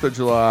 Happy 4th of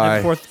July.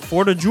 And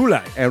 4th of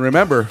July. And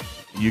remember,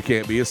 you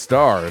can't be a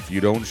star if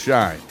you don't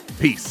shine.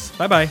 Peace.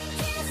 Bye-bye.